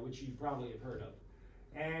 which you probably have heard of.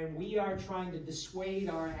 And we are trying to dissuade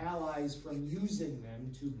our allies from using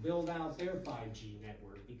them to build out their 5G network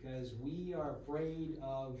because we are afraid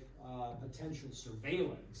of potential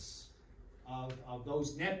surveillance of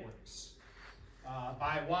those networks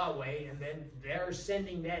by Huawei, and then they're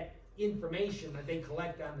sending that information that they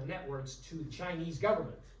collect on the networks to the Chinese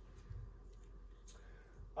government.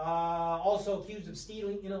 Also accused of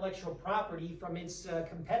stealing intellectual property from its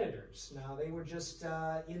competitors. Now, they were just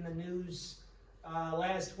in the news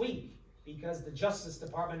last week because the Justice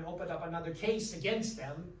Department opened up another case against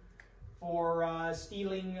them for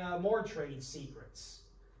stealing more trade secrets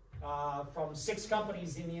from 6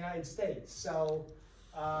 companies in the United States. So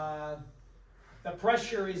the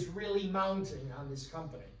pressure is really mounting on this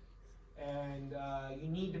company. And you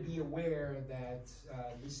need to be aware that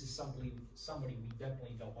this is somebody we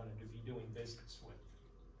definitely don't want to be doing business with.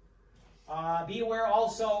 Be aware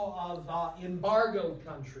also of embargoed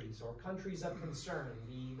countries or countries of concern.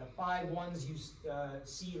 The 5 ones you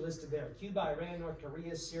see listed there: Cuba, Iran, North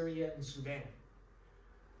Korea, Syria, and Sudan.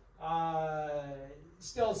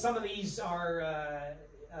 Still, some of these are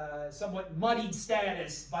somewhat muddied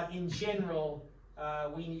status, but in general,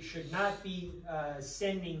 we should not be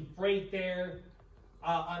sending freight there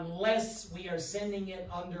unless we are sending it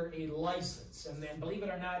under a license. And then, believe it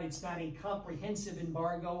or not, it's not a comprehensive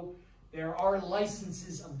embargo. There are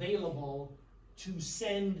licenses available to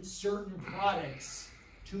send certain products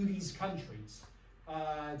to these countries,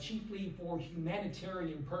 chiefly for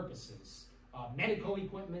humanitarian purposes, medical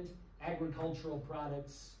equipment, agricultural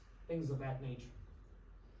products, things of that nature.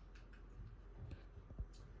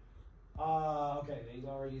 Okay, these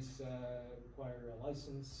already require a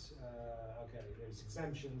license. Okay, there's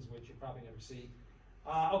exemptions, which you probably never see.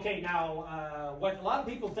 Okay, now, what a lot of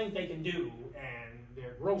people think they can do, and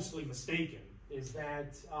they're grossly mistaken, is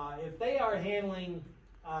that if they are handling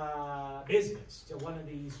business to one of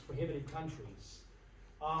these prohibited countries,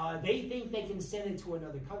 they think they can send it to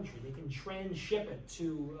another country. They can transship it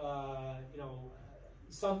to,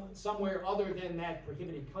 somewhere other than that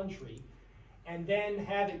prohibited country, and then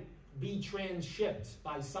have it be transshipped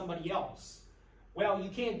by somebody else. Well, you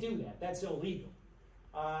can't do that. That's illegal.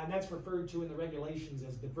 And that's referred to in the regulations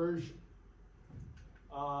as diversion.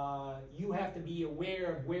 You have to be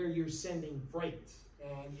aware of where you're sending freight.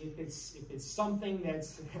 And if it's something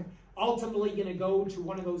that's ultimately going to go to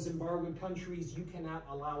one of those embargoed countries, you cannot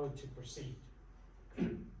allow it to proceed.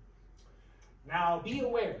 Now, be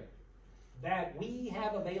aware that we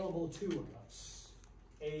have available to us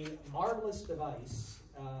a marvelous device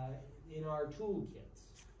in our toolkit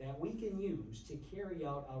that we can use to carry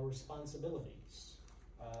out our responsibilities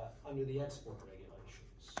under the export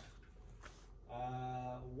regulations.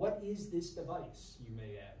 What is this device, you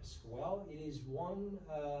may ask? Well, it is one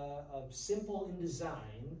of simple in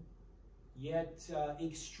design, yet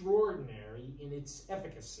extraordinary in its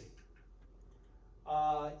efficacy.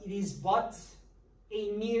 It is but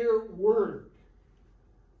a mere word,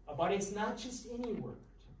 but it's not just any word.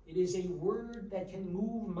 It is a word that can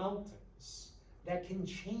move mountains, that can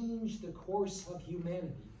change the course of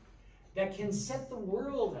humanity, that can set the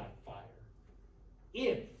world on fire,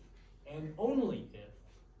 if and only if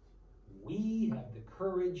we have the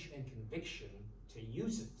courage and conviction to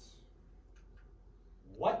use it.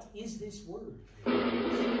 What is this word?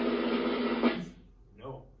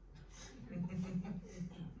 No.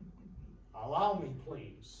 Allow me,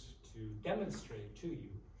 please, to demonstrate to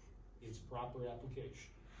you its proper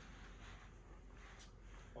application.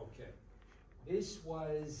 Okay. This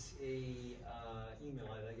was a email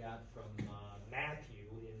that I got from Matthew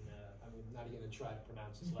I'm not even going to try to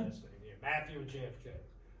pronounce his last name here. Matthew at JFK.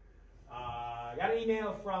 I got an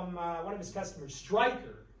email from one of his customers,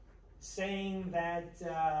 Stryker, saying that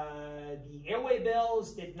the airway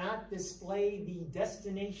bells did not display the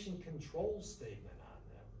destination control statement on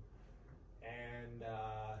them. And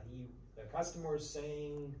the customer is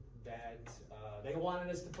saying that they wanted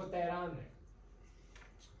us to put that on there.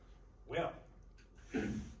 Well,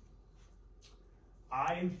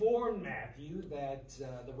 I informed Matthew that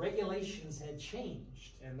the regulations had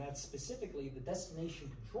changed, and that specifically the destination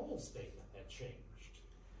control statement had changed.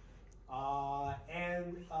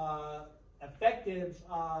 Effective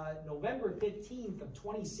November 15th of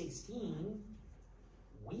 2016,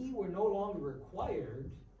 we were no longer required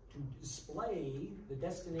to display the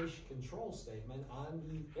destination control statement on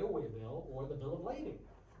the airway bill or the bill of lading.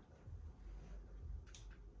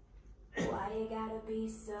 Why you gotta be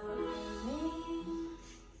so mean?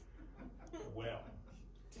 Well,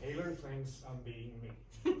 Taylor thinks I'm being mean.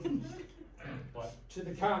 But to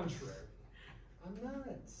the contrary, I'm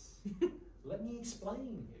not. Let me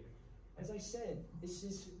explain here. As I said, this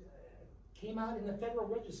came out in the Federal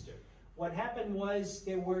Register. What happened was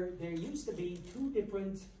there used to be two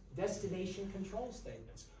different destination control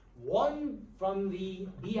statements. One from the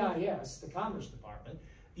BIS, the Commerce Department,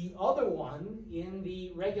 the other one in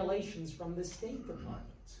the regulations from the State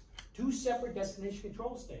Department. Two separate destination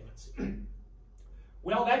control statements.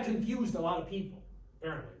 Well, that confused a lot of people,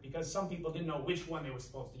 apparently, because some people didn't know which one they were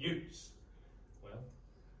supposed to use. Well,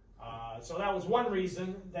 so that was one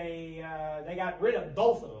reason they got rid of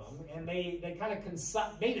both of them, and they kind of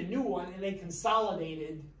made a new one, and they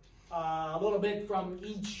consolidated a little bit from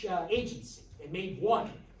each agency. They made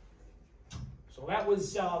one. So that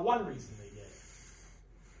was one reason they did it.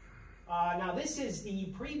 Now, this is the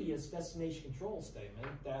previous destination control statement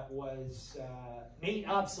that was made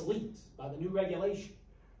obsolete by the new regulation.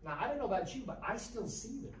 Now, I don't know about you, but I still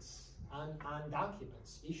see this on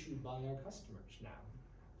documents issued by our customers now.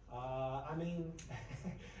 I mean,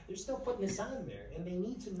 they're still putting this on there, and they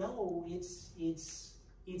need to know it's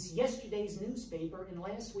yesterday's newspaper and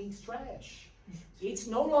last week's trash. It's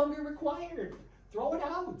no longer required. Throw it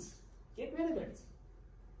out. Get rid of it.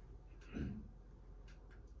 Okay.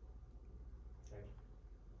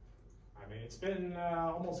 I mean, it's been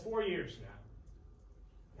almost 4 years now.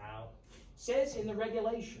 Now, it says in the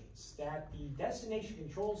regulations that the destination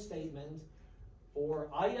control statement for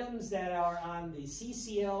items that are on the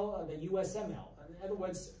CCL or the USML, in other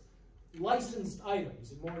words, licensed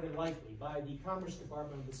items, more than likely, by the Commerce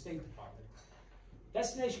Department or the State Department.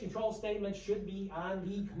 Destination control statement should be on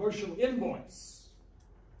the commercial invoice.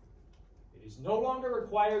 It is no longer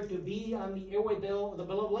required to be on the airway bill or the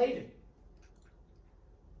bill of lading.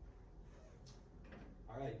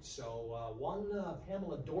 All right, so one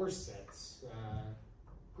Pamela Dorset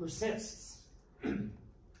persists. She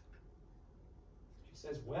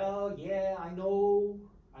says, well, yeah, I know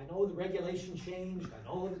the regulation changed. I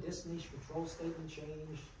know the destination control statement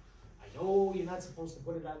changed. I know you're not supposed to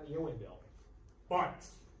put it on the Irwin bill. But,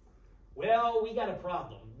 well, we got a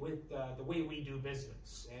problem with the way we do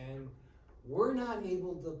business. And we're not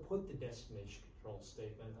able to put the destination control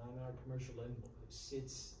statement on our commercial invoice.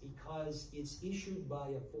 It's because it's issued by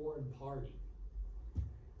a foreign party.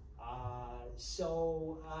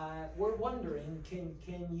 So we're wondering,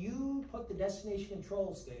 can you put the destination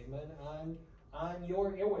control statement on your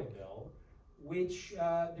Irwin bill, which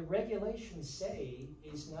the regulations say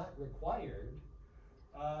is not required,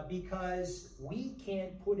 because we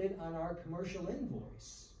can't put it on our commercial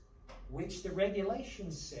invoice, which the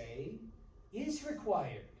regulations say is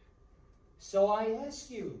required. So I ask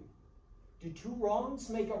you, do two wrongs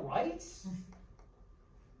make a right?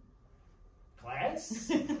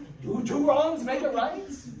 Class? Do two wrongs make a right?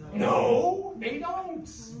 No, they don't.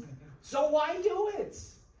 So why do it?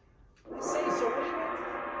 I say, so what do you want?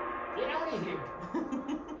 Get out of here.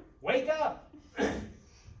 Wake up.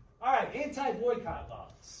 All right, anti-boycott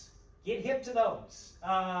laws. Get hip to those.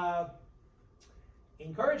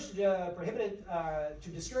 Encourage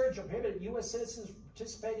to discourage or prohibit U.S. citizens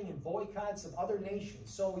participating in boycotts of other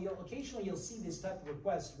nations. So occasionally you'll see this type of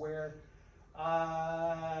request where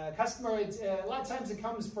a lot of times it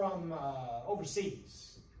comes from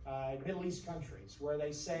overseas, Middle East countries, where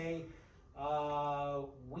they say,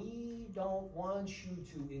 we don't want you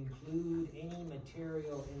to include any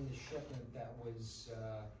material in the shipment that was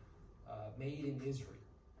made in Israel,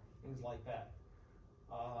 things like that.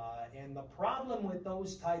 And the problem with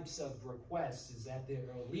those types of requests is that they're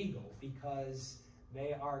illegal because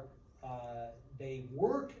they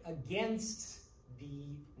work against the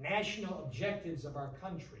national objectives of our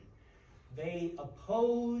country. They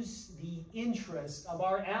oppose the interests of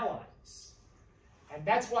our allies. And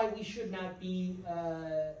that's why we should not be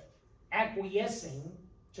acquiescing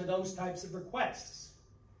to those types of requests.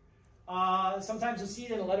 Sometimes you'll see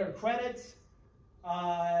it in a letter of credit.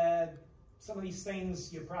 Some of these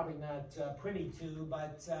things you're probably not privy to,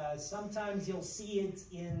 but sometimes you'll see it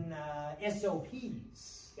in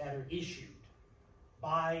SOPs that are issued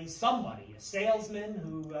by somebody, a salesman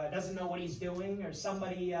who doesn't know what he's doing, or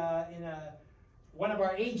somebody one of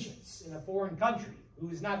our agents in a foreign country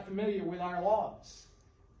who's not familiar with our laws.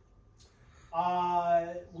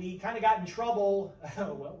 We kind of got in trouble,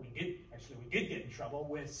 well, we did get in trouble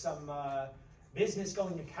with some business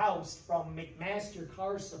going to Koust from McMaster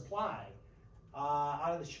Car Supply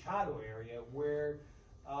out of the Chicago area, where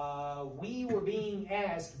we were being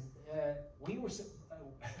asked,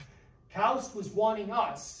 Koust was wanting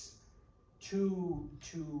us to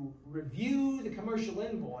review the commercial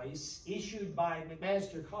invoice issued by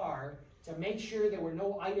McMaster Car to make sure there were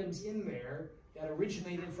no items in there that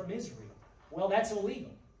originated from Israel. Well, that's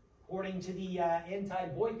illegal, according to the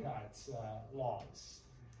anti-boycott laws.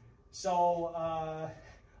 So,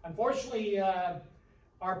 unfortunately,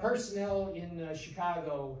 our personnel in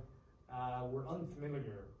Chicago were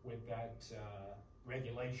unfamiliar with that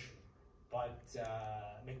regulation, but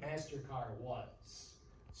McMaster Car was.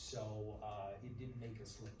 So it didn't make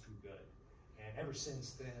us look too good. And ever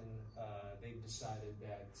since then, they've decided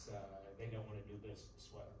that they don't want to do business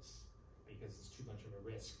with us because it's too much of a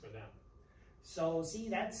risk for them. So see,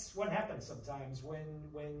 that's what happens sometimes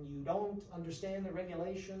when you don't understand the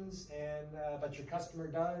regulations, and but your customer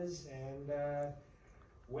does, and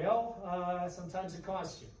sometimes it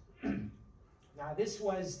costs you. Now this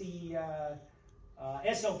was the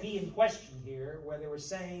SOP in question here, where they were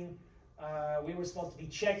saying we were supposed to be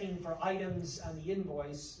checking for items on the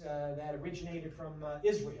invoice that originated from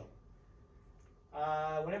Israel.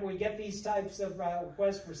 Whenever we get these types of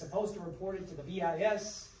requests, we're supposed to report it to the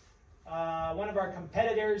BIS. One of our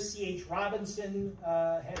competitors, C.H. Robinson,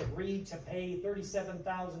 had agreed to pay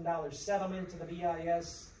 $37,000 settlement to the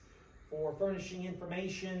BIS for furnishing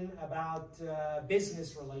information about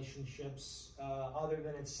business relationships other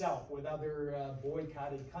than itself with other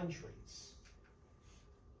boycotted countries.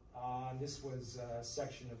 This was a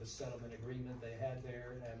section of the settlement agreement they had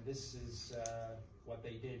there, and this is what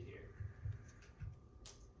they did here.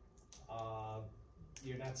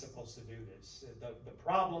 You're not supposed to do this. The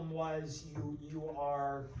problem was you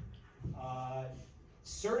are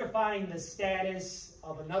certifying the status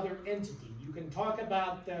of another entity. You can talk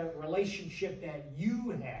about the relationship that you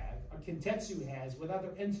have, or Kintetsu has, with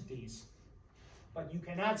other entities, but you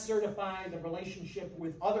cannot certify the relationship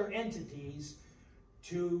with other entities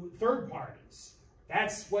to third parties.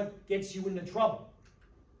 That's what gets you into trouble.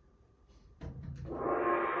 So you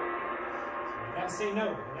gotta say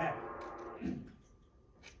no to that.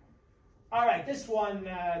 All right, this one,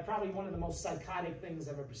 probably one of the most psychotic things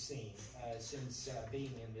I've ever seen since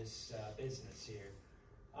being in this business here.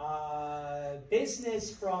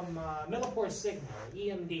 Business from Millipore Signal,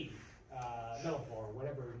 EMD, Millipore,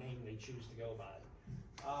 whatever name they choose to go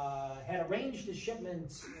by, had arranged a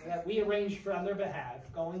shipment that we arranged for on their behalf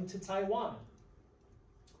going to Taiwan.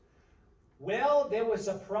 Well, there was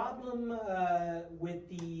a problem with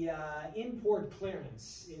the import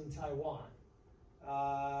clearance in Taiwan.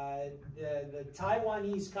 The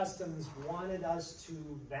Taiwanese customs wanted us to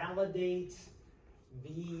validate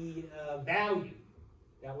the value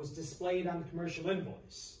that was displayed on the commercial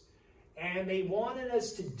invoice. And they wanted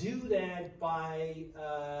us to do that by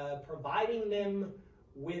providing them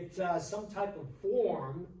with some type of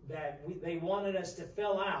form that they wanted us to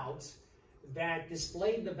fill out that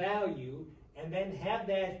displayed the value, and then have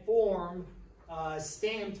that form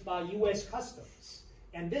stamped by U.S. Customs.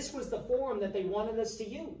 And this was the form that they wanted us to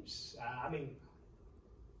use. I mean,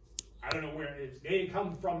 I don't know where it is. They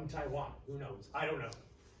come from Taiwan. Who knows? I don't know.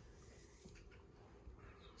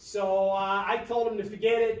 So I told them to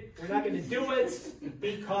forget it. We're not going to do it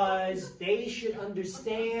because they should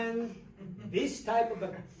understand this type of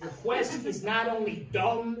a request is not only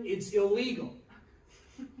dumb, it's illegal.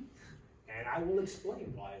 And I will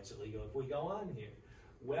explain why it's illegal if we go on here.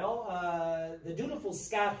 Well, the dutiful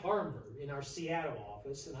Scott Harmer in our Seattle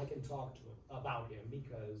office, and I can talk to him about him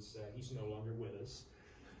because he's no longer with us.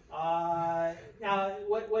 Now,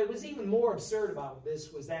 what was even more absurd about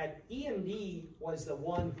this was that EMD was the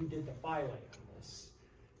one who did the filing on this.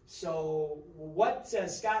 So what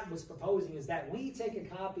Scott was proposing is that we take a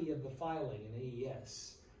copy of the filing in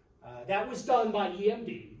AES. That was done by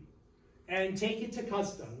EMD, and take it to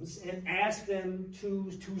Customs and ask them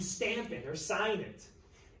to stamp it or sign it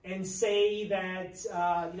and say that,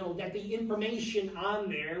 that the information on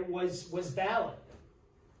there was valid.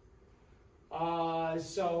 I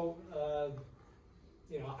said,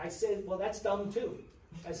 well, that's dumb too.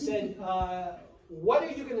 I said, what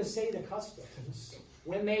are you going to say to Customs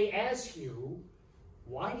when they ask you,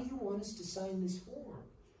 why do you want us to sign this form?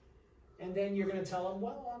 And then you're going to tell them,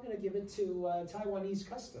 well, I'm going to give it to Taiwanese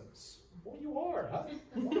Customs. Well, you are, huh?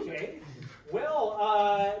 Okay. Well,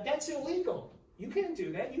 that's illegal. You can't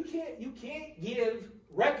do that. You can't give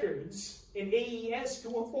records in AES to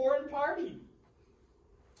a foreign party.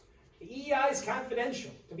 The EEI is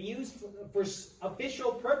confidential to be used for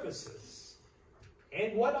official purposes.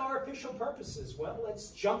 And what are official purposes? Well, let's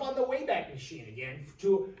jump on the Wayback Machine again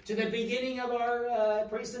to the beginning of our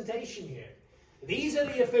presentation here. These are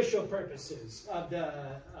the official purposes of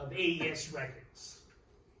AES records.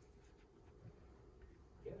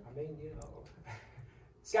 Yeah, I mean,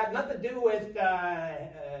 it's got nothing to do with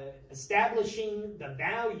establishing the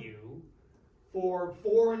value for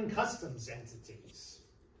foreign customs entities.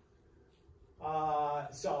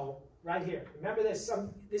 So, right here, remember this,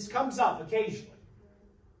 this comes up occasionally.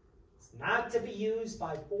 It's not to be used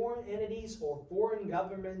by foreign entities or foreign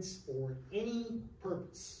governments for any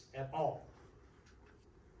purpose at all.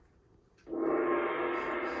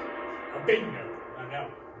 A big no, I know.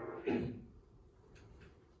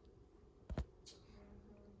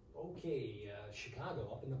 Okay, Chicago,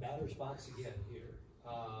 up in the batter's box again here.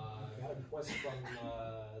 Got a request from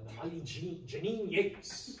the mighty Janine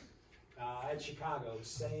Yates at Chicago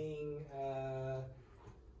saying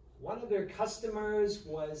one of their customers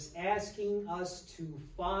was asking us to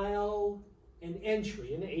file an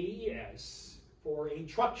entry in AES for a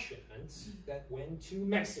truck shipment that went to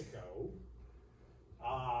Mexico.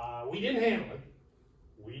 We didn't handle it.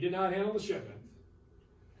 We did not handle the shipment.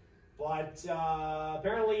 But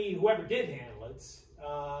apparently whoever did handle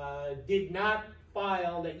it did not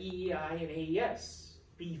file the EEI and AES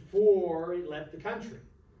before it left the country,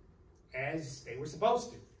 as they were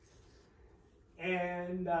supposed to.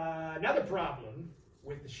 And another problem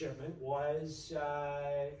with the shipment was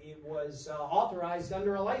it was authorized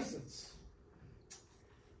under a license.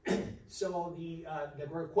 So the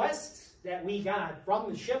request that we got from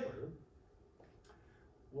the shipper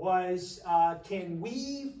was, can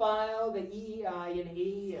we file the EEI and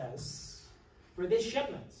AES for this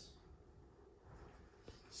shipment?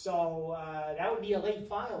 So that would be a late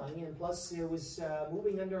filing, and plus it was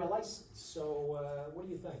moving under a license. So what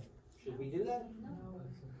do you think? Should we do that? No,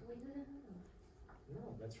 we didn't.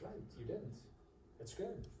 No, that's right. You didn't. That's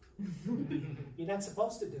good. You're not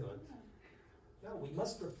supposed to do it. No, we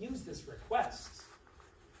must refuse this request.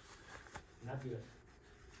 Not do it.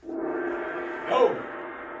 No!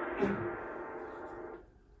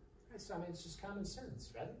 So, I mean, it's just common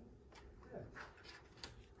sense, right? Yeah.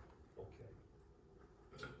 Okay.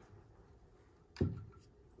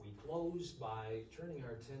 We close close by turning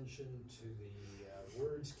our attention to the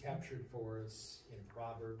words captured for us in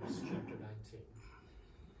Proverbs chapter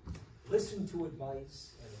 19. Listen to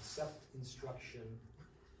advice and accept instruction,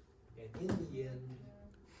 and in the end,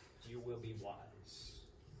 you will be wise.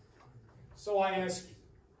 So I ask you,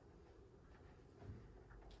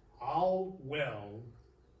 how well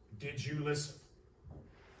did you listen?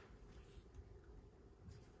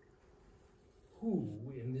 Who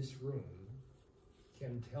in this room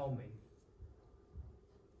can tell me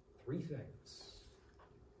 3 things,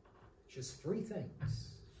 just 3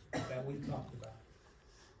 things that we talked about,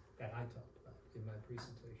 that I talked about in my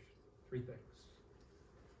presentation? 3 things.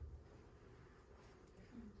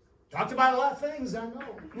 Talked about a lot of things, I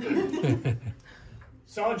know.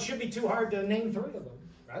 So it should be too hard to name 3 of them,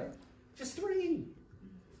 right? Just 3.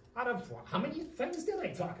 Out of how many things did I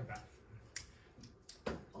talk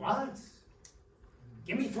about? Lots.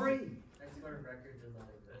 Give me 3. Export records and all of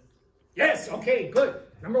this. Yes, okay, good.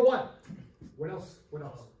 Number 1. What else? What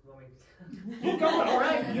else? Keep going, all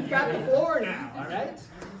right? You've got the floor now, all right?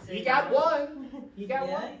 You got no. 1. You got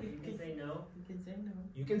 1. You can say no. You can say no.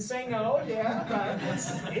 You can say no, yeah,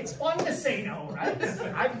 but it's fun to say no, right?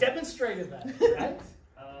 I've demonstrated that, right?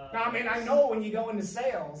 Now, I mean, I know when you go into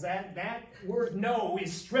sales, that word no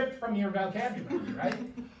is stripped from your vocabulary, right?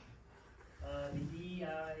 The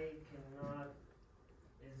EI cannot,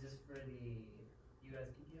 is this for the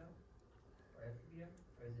USPTO or FPPO,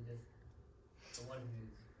 or is it just the one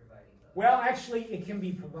who's providing the... Well, actually, it can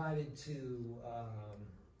be provided to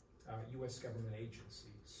U.S. government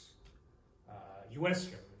agencies,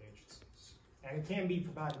 and it can be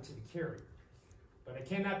provided to the carrier, but it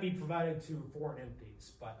cannot be provided to foreign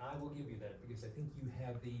entities. But I will give you that because I think you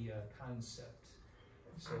have the concept.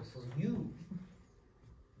 So for you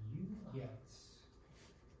get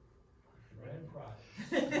red prize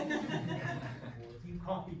or a few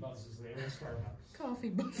coffee buses there in Starbucks. Coffee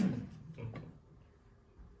bus.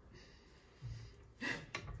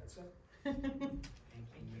 That's it.